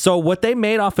 Oh, So what they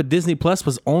made off of Disney Plus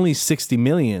was only 60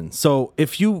 million. So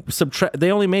if you subtract,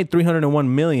 they only made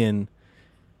 301 million,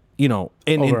 you know,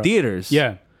 in theaters.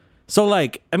 yeah. So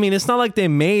like, I mean, it's not like they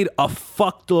made a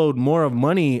fuckload more of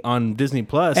money on Disney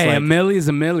Plus. Hey, like, a millie's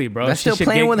a millie, bro. That's She still should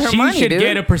playing get- with her she money, should dude.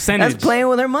 get a percentage. That's playing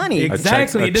with her money.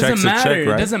 Exactly. A It doesn't check's a check, matter. It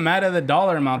right? doesn't matter the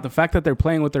dollar amount. The fact that they're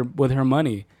playing with her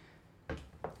money.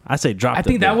 I say drop. I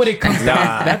think that's what it comes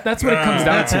down. That's what it comes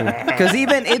down to. Because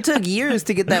even it took years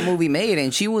to get that movie made,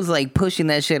 and she was like pushing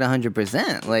that shit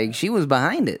 100%. Like she was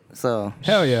behind it. So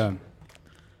Hell yeah.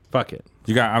 Fuck it.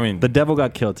 You got, I mean, The devil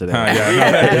got killed today. yeah,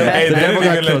 no, hey, they didn't got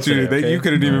even let killed you. today, okay? You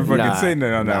couldn't even fucking Nah, say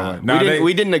that on that nah. one. Nah,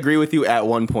 We didn't agree with you at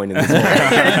one point in this.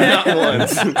 Not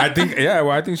once. I think, yeah,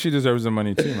 well, I think she deserves the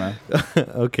money too, man.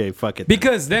 Okay, fuck it.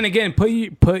 Because then again,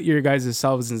 put your guys'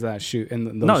 selves into that shoot. In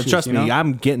those no, shoes, trust you me, know?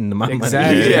 I'm getting my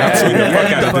Exactly. money. Yeah. Absolutely the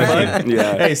fuck out of this.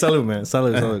 Yeah. Hey, salute, man.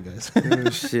 Salute, guys.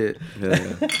 shit.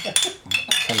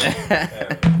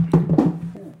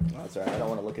 That's all right. I don't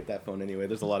want to look at that phone anyway.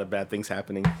 There's a lot of bad things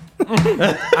happening.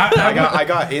 I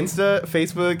got Insta,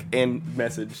 Facebook, and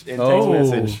message and text Oh.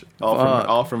 message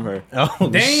all from her. Oh,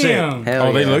 Damn. shit. Hell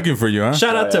Oh, they yeah. looking for you, huh?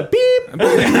 Shout out to Beep.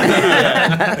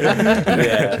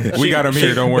 Yeah. We got him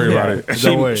here. Don't worry about it.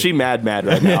 Don't worry. She mad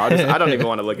right now. I don't even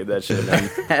want to look at that shit, man.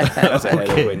 That's a headache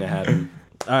waiting to happen.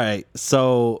 All right,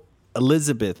 so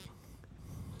Elizabeth.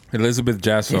 Elizabeth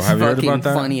Jasso. This Have you heard fucking about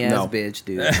that? funny ass No. bitch,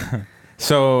 dude.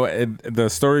 So the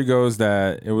story goes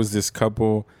that it was this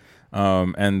couple,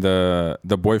 and the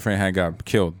boyfriend had got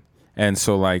killed, and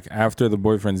so like after the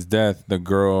boyfriend's death, the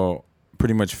girl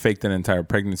pretty much faked an entire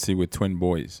pregnancy with twin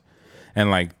boys,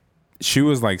 and like she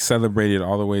was like celebrated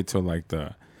all the way to like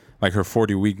her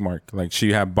 40-week mark. Like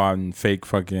she had bought fake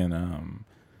fucking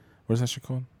what's that shit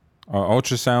called?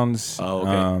 Ultrasounds. Oh,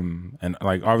 okay. And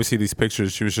like obviously these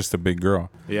pictures, she was just a big girl,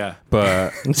 Yeah.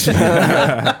 but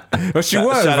but she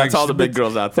was Shout out like to all the big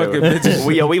girls out there. fucking bitches.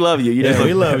 We love you. You just Yeah,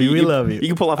 we look- love you. We love you. You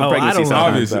can pull off a Oh, I pregnancy don't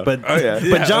sometimes. obviously, though. But yeah.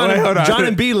 but John, wait, hold on. John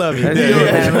and B love you.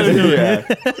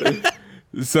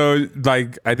 So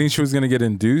like I think she was gonna get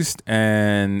induced,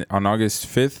 and on August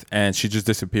 5th, and she just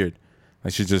disappeared.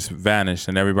 Like she just vanished,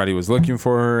 and everybody was looking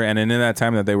for her. And then in that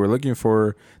time that they were looking for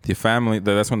her,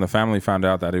 that's when the family found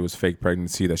out that it was fake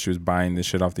pregnancy, that she was buying this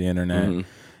shit off the internet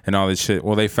and all this shit.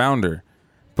 Well, they found her,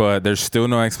 but there's still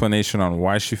no explanation on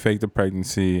why she faked the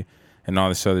pregnancy and all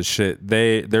this other shit.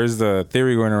 There's the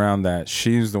theory going around that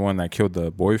she's the one that killed the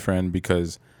boyfriend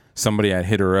because somebody had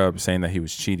hit her up saying that he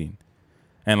was cheating,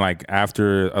 and like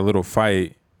after a little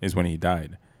fight is when he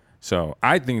died. So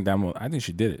I think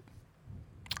she did it.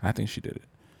 I think she did it.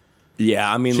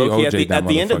 Yeah, I mean, She low-key, OJ'd that at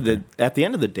the end of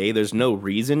motherfucker. the day, there's no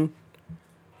reason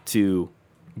to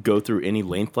go through any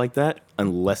length like that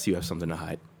unless you have something to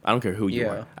hide. I don't care who you Yeah.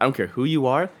 are. I don't care who you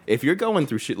are. If you're going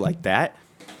through shit like that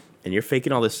and you're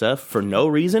faking all this stuff for no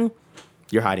reason,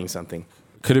 you're hiding something.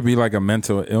 Could it be like a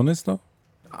mental illness though?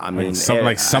 I mean,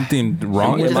 Like something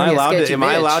wrong with am it? I allowed Sketchy to? Am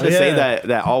I allowed to bitch. say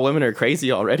that all women are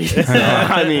crazy already?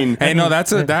 I mean, Hey, no,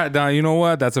 you know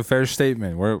what? That's a fair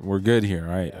statement. We're good here,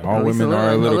 right? All At least women are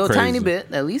a little crazy. tiny bit.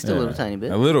 At least a little tiny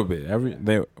bit. A little bit.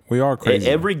 We are crazy.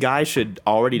 every guy should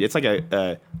already. It's like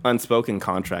a unspoken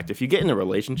contract. If you get in a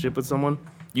relationship with someone,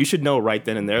 you should know right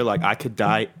then and there. Like, I could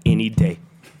die any day.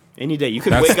 Any day. You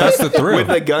could wake That's up the thrill. with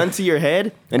a gun to your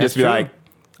head and That's just be true. like,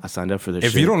 I signed up for this.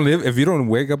 If shit. you don't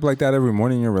wake up like that every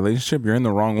morning in your relationship, you're in the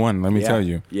wrong one. Let me Yeah. tell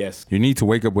you. Yes. You need to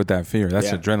wake up with that fear.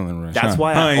 That's Yeah. adrenaline rush. That's huh?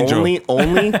 why Huh, I Angel?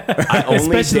 only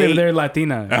Especially if date. they're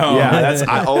Latina.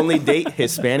 I only date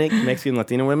Hispanic, Mexican,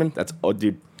 Latino women. That's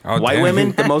dude. Oh, White damn.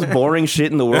 women, the most boring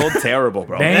shit in the world. Terrible,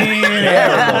 bro.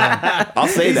 Damn. I'll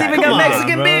say He's that. even got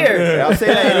Mexican beer. I'll say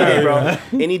that any day, bro.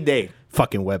 Any day.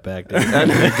 Fucking wetback, dude.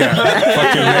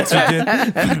 Fucking Mexican.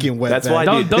 Fucking wetback. That's why.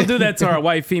 Don't do that to our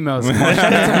white females. Come on,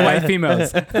 shout out to the white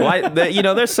females.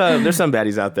 There's some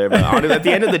baddies out there, but honestly, at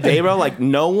the end of the day, bro, like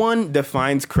no one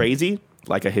defines crazy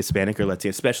like a Hispanic or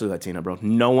Latino, especially Latina, bro.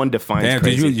 No one defines Damn, cause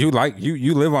crazy. you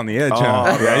live on the edge,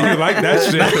 huh? Yeah, you like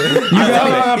that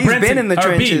shit. He's been in the Or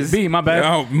trenches. B, my bad.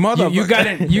 Oh, mother. You got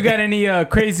any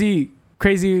crazy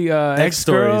ex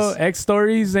stories. ex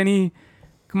stories? Any?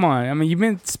 Come on, I mean you've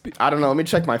been. I don't know. Let me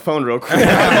check my phone real quick.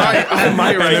 I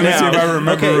might right Let me now. see if I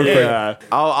remember real quick. Yeah.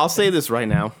 I'll say this right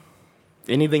now.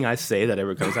 Anything I say that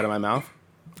ever comes out of my mouth,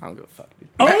 I don't give a fuck. Dude.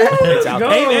 It's out there.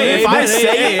 Hey, If I amen,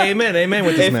 say it, amen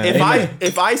with this man. Amen.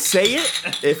 if I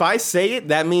say it,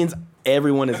 that means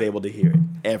everyone is able to hear it.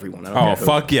 Everyone. I don't Oh care who.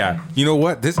 fuck yeah! You know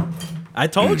what? This I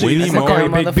told you. we need I'ma more. call you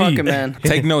Big B. Motherfucker, man.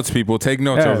 Take notes, people. Take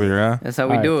notes Yeah. over here, huh? That's how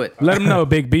we do it. Let them know,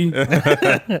 Big B. I Hell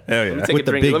yeah. Take a With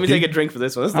the drink. big Let me D. take a drink for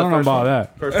this one. This is the don't know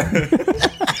first about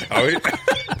that. Oh,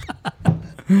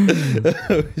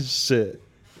 yeah. Shit.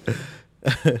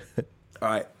 All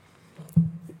right.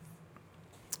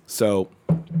 So,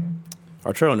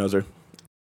 Arturo knows her.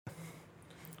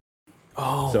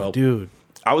 Oh, So- dude.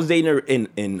 I was dating her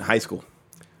in high school.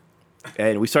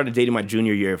 And we started dating my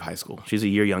junior year of high school. She's a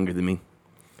year younger than me.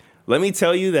 Let me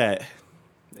tell you that,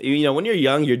 when you're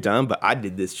young, you're dumb, but I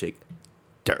did this chick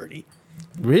dirty.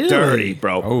 Really? Dirty,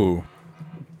 bro. Oh,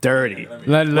 Dirty.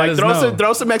 Let Like, us know.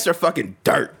 throw some extra fucking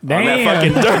dirt on Damn. that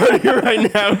fucking dirty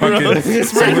right now, bro.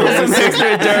 Sprinkle some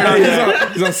extra dirt on that.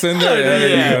 he's gonna send that.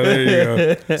 Yeah, there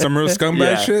you go. Some real scumbag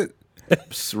Yeah. shit.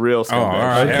 It's real Oh, scumbag. all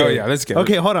right. Hell yeah. Let's get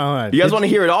Okay, it. hold on. You guys want to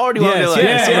hear it all, or do you want Yes, to like?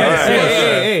 yes, All yes. right.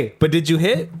 Hey. But did you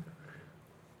hit?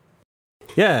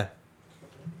 Yeah.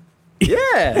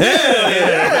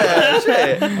 Yeah.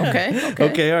 Shit. Okay.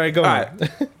 Okay, all right, go All on.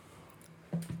 right.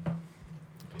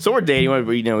 So we're dating.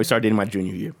 We started dating my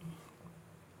junior year.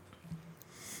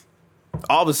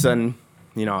 All of a sudden,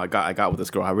 I got with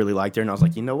this girl. I really liked her, and I was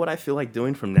like, you know what I feel like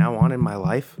doing from now on in my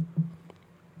life?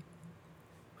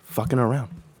 Fucking around.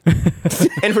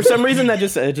 And for some reason, that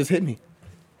just hit me.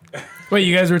 Wait,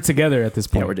 you guys were together at this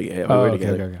point? Yeah, we're together. Oh, we were okay,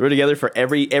 together. okay, okay. We were together for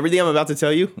everything I'm about to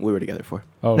tell you. We were together for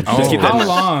Oh, Just shit. keep that How in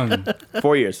long?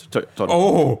 4 years total.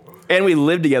 Oh. And we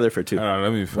lived together for 2.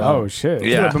 Let me. Oh shit!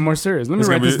 Yeah. Yeah, a bit more serious. Let me This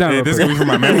write this down. Real This quick. gonna be for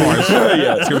my memoirs.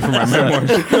 Yeah, it's gonna be for my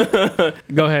memoirs.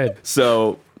 Go ahead.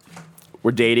 So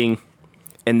we're dating,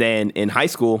 and then in high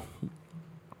school,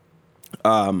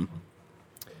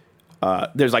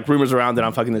 there's like rumors around that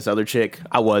I'm fucking this other chick.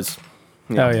 I was.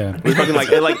 Oh yeah. We're fucking like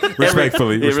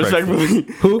Respectfully, respectfully.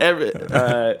 Who?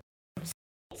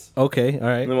 Okay, all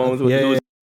right. The one with yeah, the yeah,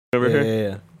 over yeah, here.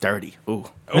 yeah. Dirty. Ooh.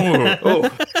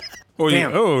 Oh,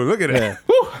 Damn. Oh, look at that.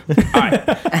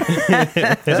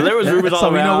 So there was rumors all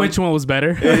So we around. know which one was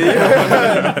better.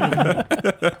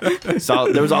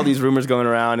 So there was all these rumors going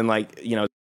around, and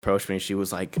approached me. She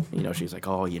was like, she's like,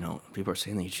 oh, people are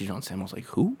saying that you cheated on Sam. I was like,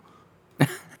 who?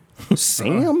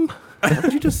 Sam? Is that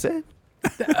what you just said?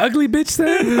 Ugly bitch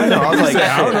Sam. I know. I was like,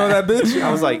 I don't know that bitch.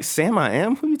 I was like, Sam, I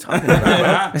am. Who are you talking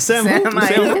about? Sam, Sam,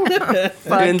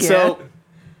 Fuck And yeah. so,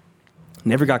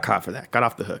 never got caught for that. Got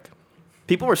off the hook.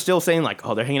 People were still saying like,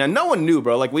 oh, they're hanging out. No one knew,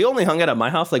 bro. Like, we only hung out at my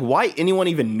house. Like, why anyone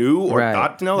even knew or Right.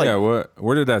 thought to know? Like, Yeah,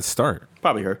 where did that start?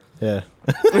 probably her. Yeah.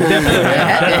 it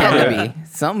had to be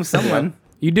someone.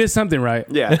 You did something right.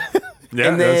 Yeah. Yeah,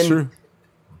 And that's then- true.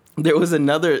 There was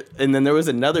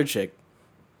another chick.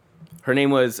 Her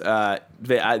name was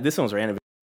this one was random.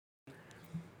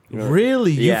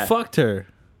 Really? You Yeah. fucked her?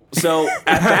 So at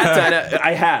that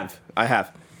time, I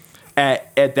have.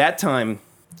 At that time,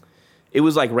 it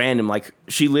was like random. Like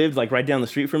she lived like right down the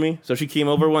street from me, so she came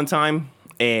over one time,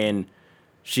 and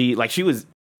she was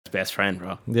best friend,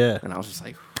 bro. Yeah. And I was just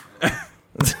like,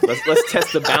 let's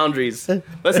test the boundaries.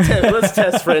 Let's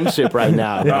test friendship right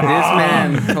now. This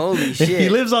man, holy shit. He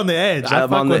lives on the edge. I I'm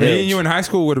fuck on the with edge. him. Me and you in high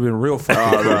school would have been real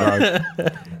fucking cool, dog.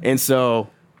 And so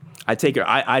I take her.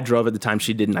 I drove at the time,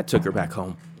 she didn't. I took her back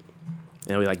home,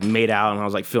 and we like made out, and I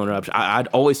was like filling her up. I'd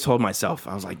always told myself,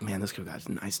 I was like, man, this girl got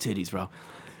nice titties, bro.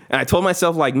 And I told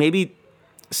myself like maybe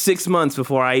 6 months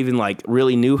before I even like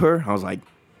really knew her, I was like,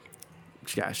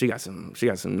 she got some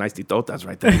nice titotas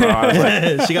right there, bro. I was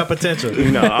like, She got potential.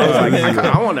 you know, I was like,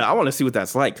 I want to see what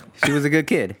that's like. She was a good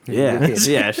kid. Yeah,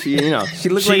 yeah. She, you know, She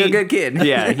looked like a good kid.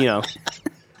 Yeah, you know,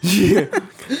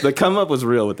 the come up was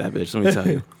real with that bitch. Let me tell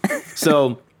you.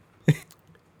 So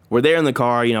we're there in the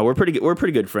car. You know, we're pretty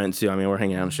good friends too. I mean, we're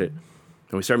hanging out and shit.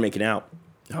 And we started making out.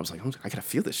 And I was like, I gotta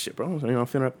feel this shit, bro. You know, I'm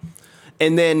feeling up.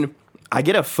 And then I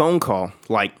get a phone call.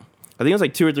 Like, I think it was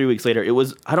like 2 or 3 weeks later. It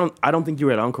was I don't think you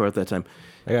were at Encore at that time.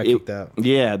 I got kicked out.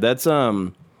 Yeah, that's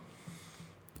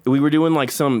we were doing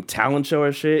like some talent show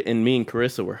or shit, and me and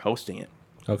Carissa were hosting it.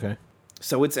 Okay.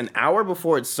 So it's an hour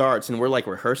before it starts, and we're like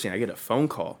rehearsing. I get a phone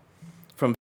call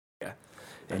from,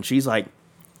 and she's like,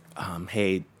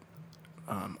 "Hey,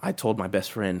 I told my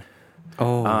best friend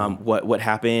what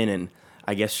happened, and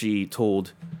I guess she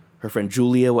told her friend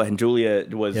Julia what, and Julia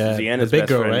was Yeah, Sienna's the big best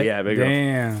girl, friend. right? Yeah, big girl.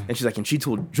 Damn. And she's like, and she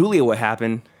told Julia what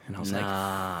happened, and I was like,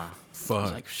 Fuck. I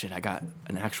was like, shit, I got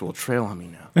an actual trail on me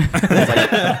now.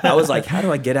 I was like, how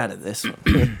do I get out of this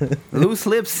one? Loose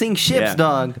lips sink ships, Yeah.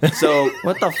 dog. So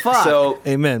What the fuck? So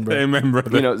Amen, bro. Amen,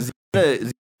 brother. you know,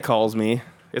 Zena calls me.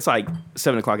 It's like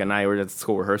 7 o'clock at night. We're at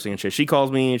school rehearsing and shit. She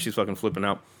calls me and she's fucking flipping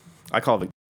out. I call the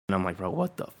and I'm like, bro,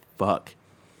 what the fuck?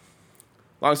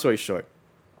 Long story short,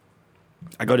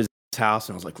 I go to Zena's house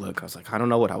and I was like, look, I don't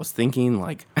know what I was thinking.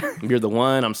 Like, you're the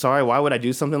one. I'm sorry. Why would I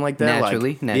do something like that?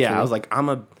 Naturally. Yeah, I was like, I'm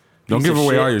a. Don't piece give of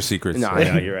away shit. all your secrets. No,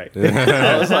 yeah, you're right.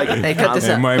 I was like, Hey, cut this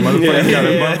Hey, out.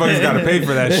 motherfuckers got to pay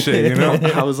for that shit, you know?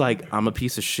 I was like, I'm a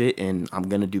piece of shit and I'm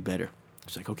gonna do better.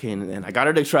 She's like, okay, and then I got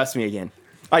her to trust me again.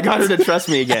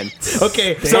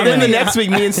 Okay. So then the next week,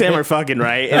 me and Sam are fucking,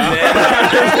 right? And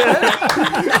then,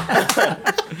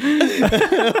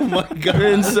 Oh my god.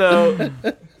 and so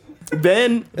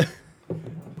then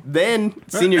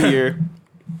senior year,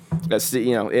 that's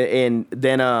you know, and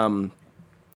then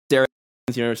Sarah,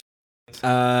 you know,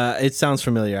 It sounds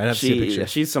familiar. I'd have to see a picture.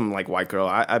 she's some like white girl.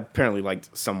 I apparently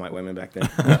liked some white women back then.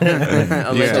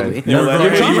 Allegedly. You were You're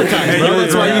growing, traumatized, bro. you were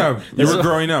That's why growing up. You were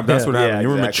growing up. That's what Yeah, happened. You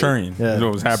were exactly. maturing. Yeah. You know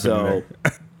what was happening So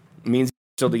there. me and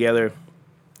still together,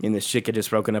 and this chick had just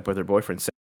broken up with her boyfriend.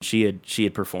 She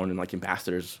had performed in like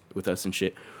ambassadors with us and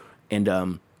shit, and I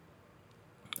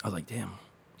was like, damn.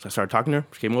 So I started talking to her.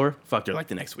 She came over, fucked her like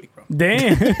the next week, bro.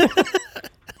 Damn.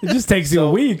 It just takes you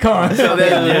a week, huh? So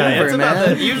then, over, it's about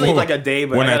man. usually like a day,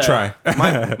 but When I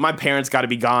gotta- my parents got to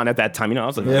be gone at that time. You know, I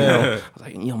was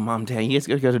like, yo, mom, dad, you guys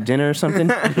gotta go to dinner or something.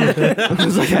 I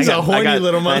was like, He's a horny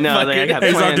little I know, like, I got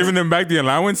Hey, so I'm plans. giving them back the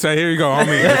allowance. So here you go,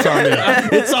 homie. It's on you.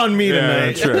 It's on me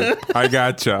Yeah, tonight. sure. I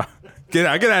gotcha. Get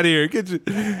out of here. Get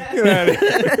out of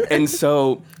here. And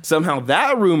so somehow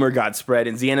that rumor got spread,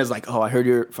 and Zienna's like, "Oh, I heard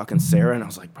you're fucking Sarah," and I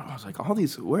was like, "Bro, all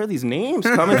these, where are these names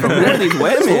coming from? Who are these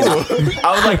women?"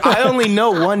 I was like, "I only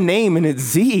know one name, and it's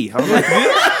Z." I was like,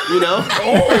 you know,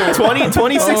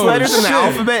 26 letters in the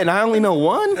alphabet, and I only know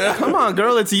one. Come on,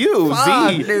 girl, it's you,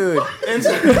 Fuck, Z. dude. And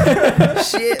so,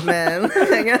 Shit, man.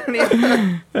 I don't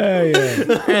even-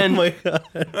 and my god.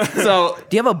 so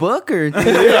Do you have a book or? yeah,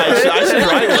 I should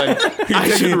write one. I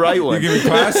should write You one. give me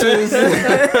classes.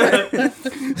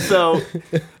 So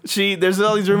there's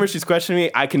all these rumors. She's questioning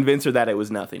me. I convinced her that it was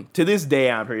nothing. To this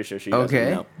day, I'm pretty sure she doesn't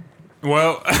Okay. know.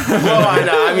 Well, Well, I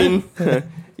know. I mean,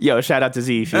 yo, shout out to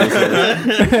Z. If you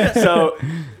listen. So,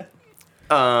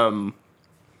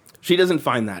 she doesn't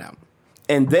find that out,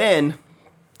 and then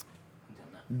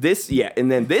this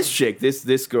chick,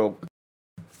 this girl,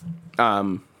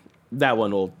 that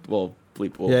one we'll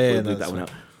bleep. We'll Yeah, bleep that's that one out.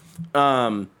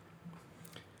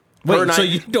 Her Wait, and so I-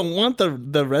 you don't want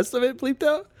the rest of it bleeped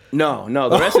out? No,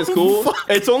 the rest is cool.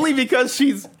 It's only because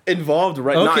she's involved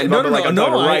right not Okay, involved, but like I'm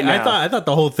talking right now. I thought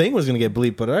the whole thing was gonna get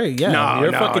bleeped, but all right, yeah, you're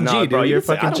a fucking G, dude. bro, You're a you can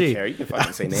say- fucking I don't G. care. You can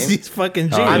fucking say names. He's fucking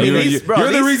G. I mean, dude. these- bro, you're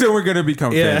the these- reason we're gonna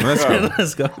become yeah, famous.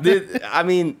 Let's go. let's go. I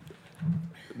mean,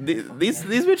 these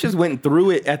bitches went through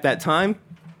it at that time,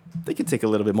 they could take a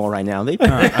little bit more right now. They,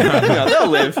 they'll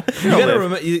live.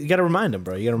 You gotta remind them,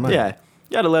 bro. You gotta remind them. Yeah.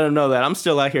 You gotta let them know that I'm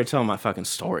still out here telling my fucking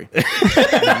story. You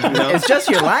know? It's just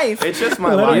your life. It's just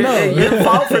my Let 'em life. know. Your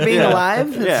fault for being Yeah.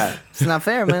 alive. Yeah. It's not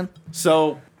fair, man.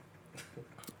 So,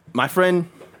 my friend,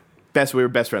 we were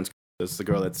best friends. This is the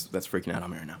girl that's freaking out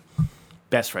on me right now.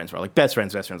 Best friends, bro. Like best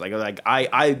friends. Like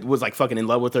I was like fucking in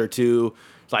love with her too.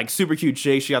 Like super cute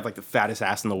chick. She got like the fattest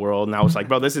ass in the world, and I was like,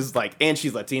 bro, this is like, and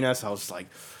she's Latina, so I was like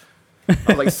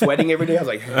sweating every day. I was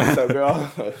like, what's up,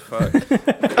 girl? Oh,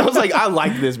 fuck. I was like, I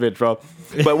like this bitch, bro.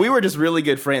 But we were just really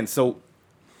good friends. So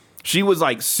she was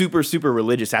like super, super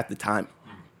religious at the time.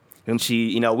 And she,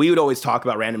 you know, we would always talk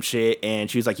about random shit. And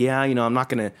she was like, yeah, you know, I'm not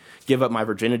going to give up my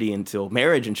virginity until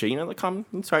marriage and shit. You know, like,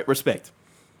 it's right, respect.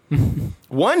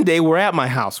 One day we're at my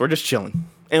house. We're just chilling.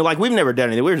 And like, we've never done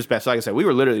anything. We were just best. Like I said, we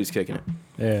were literally just kicking it.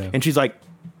 Yeah. And she's like,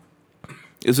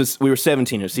 we were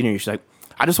 17, it was senior year. She's like,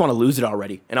 I just want to lose it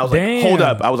already. And I was Damn. like, hold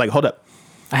up. I was like, hold up.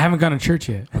 I haven't gone to church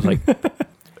yet. I was like,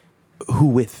 who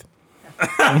with?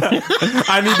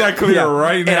 I need that clear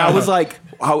right now. And I was like,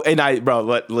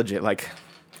 bro, legit, like,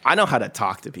 I know how to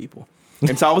talk to people.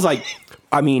 And so I was like,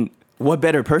 I mean, what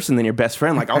better person than your best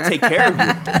friend? Like, I'll take care of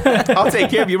you. I'll take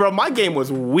care of you, bro. My game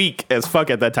was weak as fuck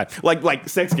at that time. Like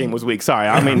sex game was weak. Sorry.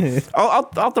 I mean,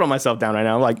 I'll throw myself down right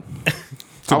now. Like,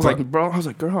 I was like, bro, I was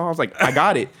like, girl, I was like, I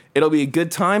got it. It'll be a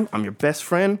good time. I'm your best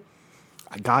friend.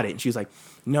 I got it. And she was like,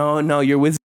 no, you're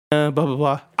with blah, blah,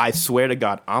 blah. I swear to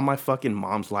God, on my fucking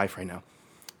mom's life right now.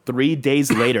 3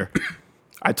 days later,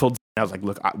 I told I was like,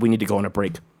 look, we need to go on a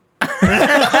break.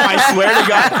 I swear to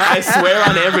God, I swear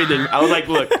on everything. I was like,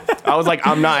 look,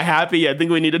 I'm not happy. I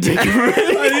think we need to take a break.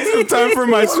 I need some time for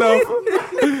myself.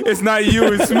 It's not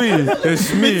you, it's me.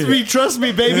 It's me. It's me. Trust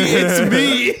me, baby. It's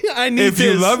me. I need If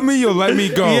you love me, you'll let me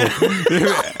go.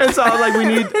 And so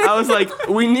I was like,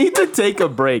 we need to take a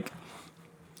break.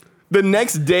 The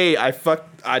next day, I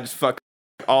just fuck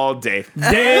all day.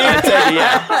 Damn. I tell you,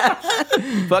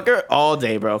 yeah. Fuck her all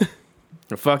day, bro.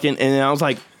 And then I was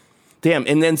like, damn.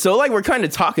 And then so like we're kind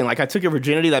of talking. Like I took her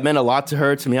virginity. That meant a lot to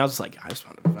her. To me, I was just like, I just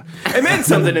want to fuck. It meant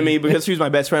something to me because she was my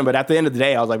best friend. But at the end of the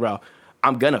day, I was like, bro,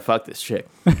 I'm gonna fuck this chick.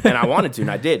 And I wanted to,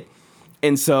 and I did.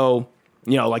 And so,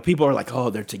 you know, like people are like, oh,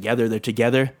 they're together.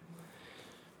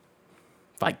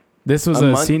 Like This was A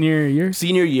a month- senior year?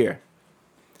 senior year.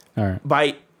 All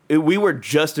right. We were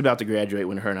just about to graduate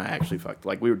when her and I actually fucked.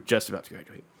 Like, we were just about to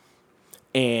graduate.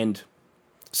 And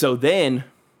so then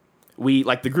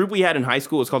the group we had in high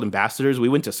school was called Ambassadors. We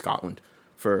went to Scotland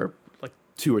for like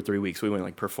 2 or 3 weeks. We went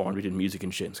like performed. We did music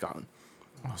and shit in Scotland.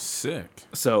 Oh, sick.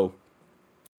 So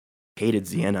hated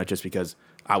Sienna just because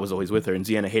I was always with her. And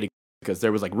Sienna hated because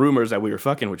there was like rumors that we were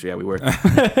fucking, which yeah, we were.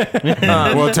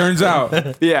 Well, it turns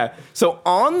out. Yeah. So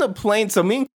on the plane, so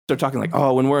me and are talking like,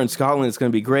 oh, when we're in Scotland, it's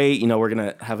going to be great. You know, we're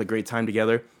going to have a great time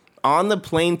together. On the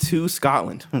plane to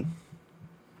Scotland,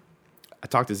 I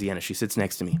talk to Sienna. She sits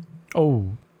next to me.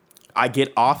 Oh. I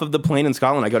get off of the plane in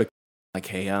Scotland. I go to like,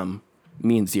 hey,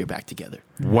 me and Z are back together.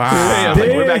 Wow. I was like,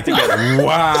 we're back together.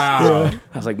 Wow.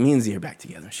 I was like, me and Z are back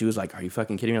together. She was like, are you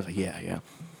fucking kidding me? I was like, yeah.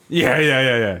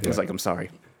 Yeah. I was like, I'm sorry.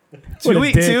 What a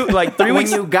 3 dick. weeks. When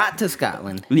you got to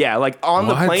Scotland, Yeah, like on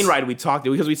the What? plane ride, we talked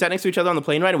because we sat next to each other on the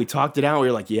plane ride and we talked it out. We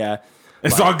were like, yeah.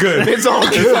 It's all good. It's all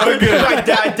good.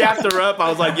 I dapped her up. I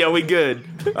was like, yo, we good.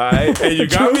 All right. Hey, you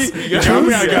got me? You got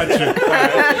me? I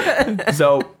got you.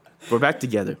 So we're back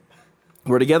together.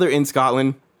 We're together in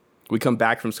Scotland. We come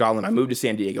back from Scotland. I moved to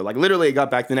San Diego. Like literally, I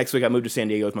got back the next week. I moved to San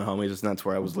Diego with my homies, and that's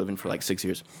where I was living for like 6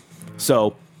 years.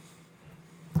 So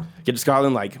get to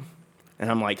Scotland,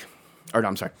 and I'm like, or no,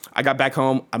 I'm sorry. I got back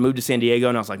home. I moved to San Diego,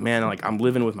 and I was like, man, like I'm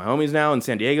living with my homies now in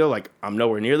San Diego. Like I'm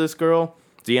nowhere near this girl,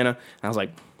 Sienna. And I was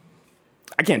like,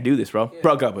 I can't do this, bro. Yeah.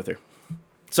 Broke up with her.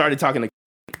 Started talking to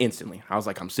instantly. I was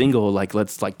like, I'm single. Like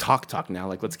let's like talk now.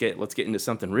 Like let's get into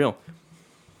something real.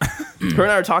 Her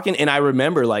and I were talking, and I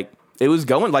remember like it was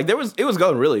going like it was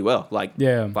going really well. Like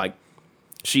Yeah. like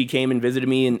she came and visited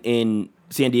me in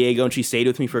San Diego, and she stayed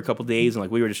with me for a couple days, and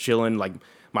like we were just chilling. Like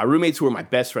my roommates who were my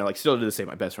best friend, like still to this day,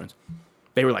 my best friends.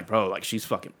 They were like, bro, like she's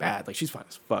fucking bad. Like she's fine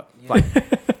as fuck. Like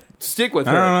stick with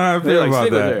her. I don't know how I feel They're like, about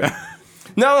stick that. with her.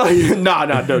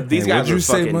 No. These guys what'd you were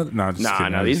say, fucking. mother- No, just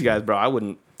kidding. No. These guys, bro, I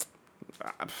wouldn't.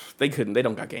 They couldn't. They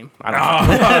don't got game. I don't.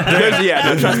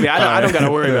 No, trust me. I don't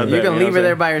gotta worry about that. you can know leave what her I'm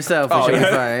there by herself. saying? She'll be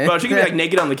Oh, fine. bro, she could be like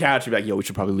naked on the couch. She'd be like, "Yo, we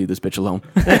should probably leave this bitch alone."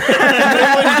 They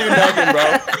wouldn't do nothing,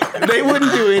 bro. They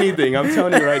wouldn't do anything. I'm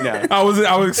telling you right now. I was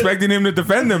expecting him to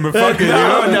defend him, but fuck it.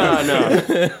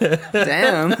 No.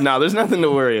 Damn. No, there's nothing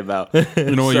to worry about.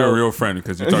 You know what? You're a So- real friend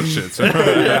because you talk shit.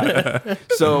 So.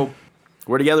 So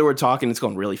we're together, we're talking, it's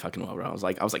going really fucking well, bro. I was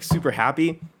like super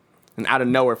happy. And out of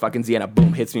nowhere, fucking Ziana,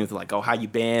 boom, hits me with like, oh, how you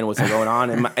been? What's going on?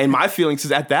 And my feelings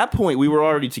is at that point, we were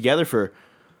already together for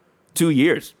 2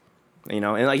 years. You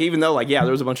know, and like, even though like, yeah,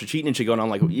 there was a bunch of cheating and shit going on,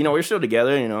 like, you know, we're still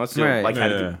together, you know, still Right. like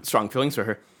had strong feelings for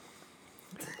her.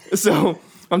 So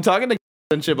I'm talking to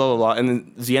and shit, blah, blah, blah. And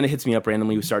then Ziana hits me up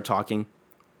randomly. We start talking.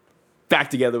 Back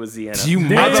together with Ziana. You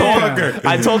motherfucker.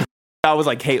 I told I was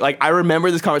like, hey, like, I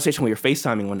remember this conversation. We were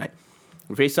FaceTiming one night.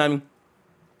 We were FaceTiming.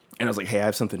 And I was like, hey, I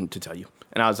have something to tell you.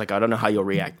 And I was like, I don't know how you'll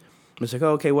react. I was like,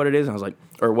 oh, okay, what it is? And I was like,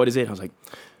 or what is it? And I was like,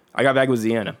 I got back with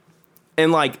Ziana.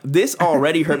 And like, this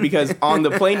already hurt because on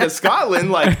the plane to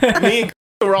Scotland, like, me and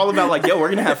were all about like, yo, we're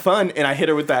gonna have fun. And I hit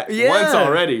her with that once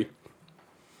already.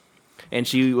 And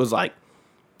she was like,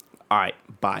 all right,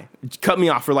 bye. Cut me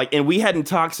off for like, and we hadn't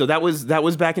talked. So that was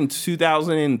back in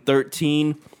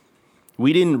 2013.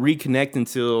 We didn't reconnect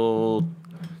until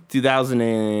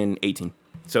 2018.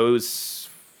 So it was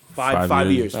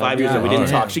five years that we didn't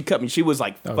talk. She cut me. She was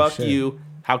like, fuck you.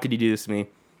 How could you do this to me?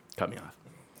 Cut me off.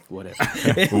 Whatever.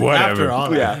 Whatever. After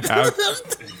all, Yeah.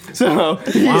 So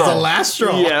It's the last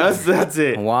straw. yeah, that's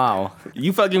it. Wow.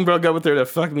 You fucking broke up with her to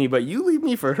fuck me, but you leave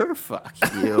me for her. Fuck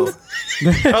you.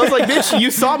 I was like, bitch,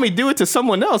 you saw me do it to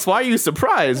someone else. Why are you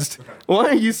surprised? Why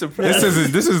are you surprised?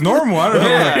 This is normal. I don't know.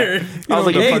 Yeah. I was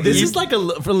like, Hey, fuck this you. is like a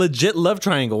legit love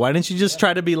triangle. Why didn't you just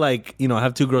try to be like, you know,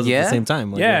 have two girls at Yeah? the same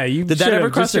time? Like, Yeah, you did that should've ever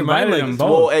cross just your mind? invited Like, them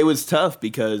both. Well, it was tough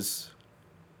because.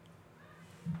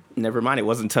 Never mind, it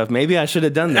wasn't tough. Maybe I should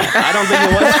have done that. I don't think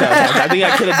it was tough. I think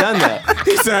I could have done that.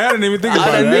 He said, I didn't even think about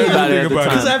it. didn't think about it at the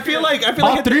because time. I feel like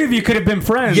All at three of you could have been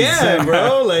friends. yeah,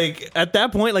 bro. Like at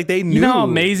that point, like they knew. You know how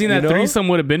amazing that you know? threesome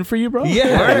would have been for you, bro?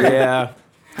 Yeah, Yeah.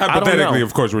 Hypothetically, know.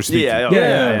 of course, we're speaking. Yeah,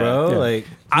 yeah, bro. Yeah. Like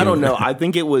I don't know. I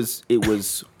think it was.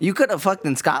 You could have fucked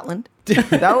in Scotland.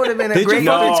 That would have been a Did you great.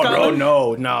 fuck in No, bro,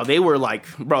 Scotland? no. They were like,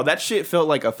 bro, that shit felt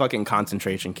like a fucking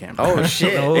concentration camp. Oh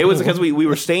shit. It was because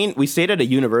we stayed at a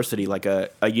university, like a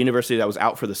university that was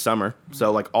out for the summer.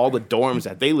 So like all the dorms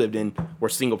that they lived in were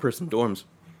single person dorms,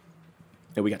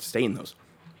 and we got to stay in those.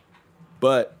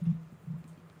 But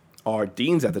our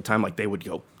deans at the time, like they would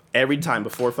go every time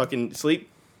before fucking sleep.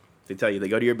 They tell you they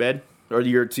go to your bed or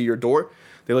to your door.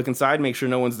 They look inside, make sure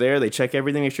no one's there. They check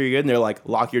everything, make sure you're good, and they're like,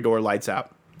 lock your door, lights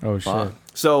out. Oh shit.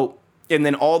 So, and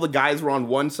then all the guys were on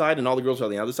one side and all the girls were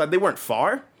on the other side. They weren't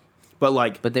far, but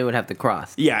like, But they would have to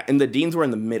cross. yeah, and the deans were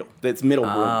in the middle. That's middle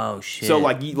room. Oh, shit. So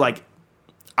like,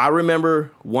 I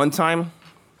remember one time,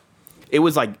 it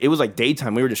was like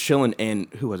daytime. We were just chilling, and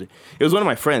who was it? It was one of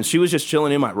my friends. She was just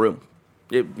chilling in my room.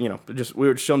 We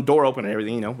were just chilling, door open and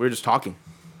everything. You know, we were just talking,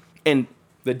 and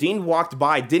the dean walked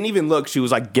by, didn't even look. She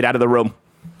was like, "Get out of the room."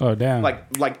 Oh damn. Like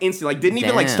instantly, like didn't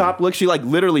even like Damn. stop, look. She like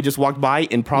literally just walked by,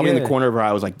 and probably in the Yeah. corner of her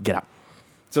eye was like, "Get out."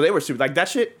 So they were super like that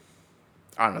shit.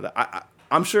 I don't know that.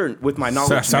 I'm sure with my knowledge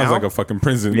Sounds now, like a fucking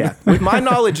prison. yeah, with my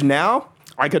knowledge now,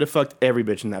 I could have fucked every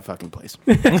bitch in that fucking place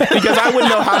because I wouldn't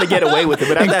know how to get away with it.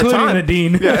 But at that Including time, the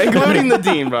dean. yeah, including the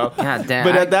dean, bro. God damn.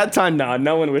 But at that time, nah,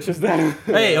 no one wishes that.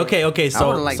 hey, okay. I would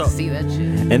So, have liked to see that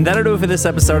shit. And that'll do it for this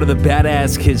episode of the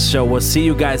Badass Kids Show. We'll see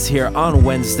you guys here on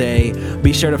Wednesday.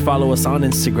 Be sure to follow us on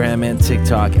Instagram and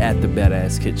TikTok at the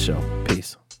Badass Kids Show.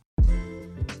 Peace.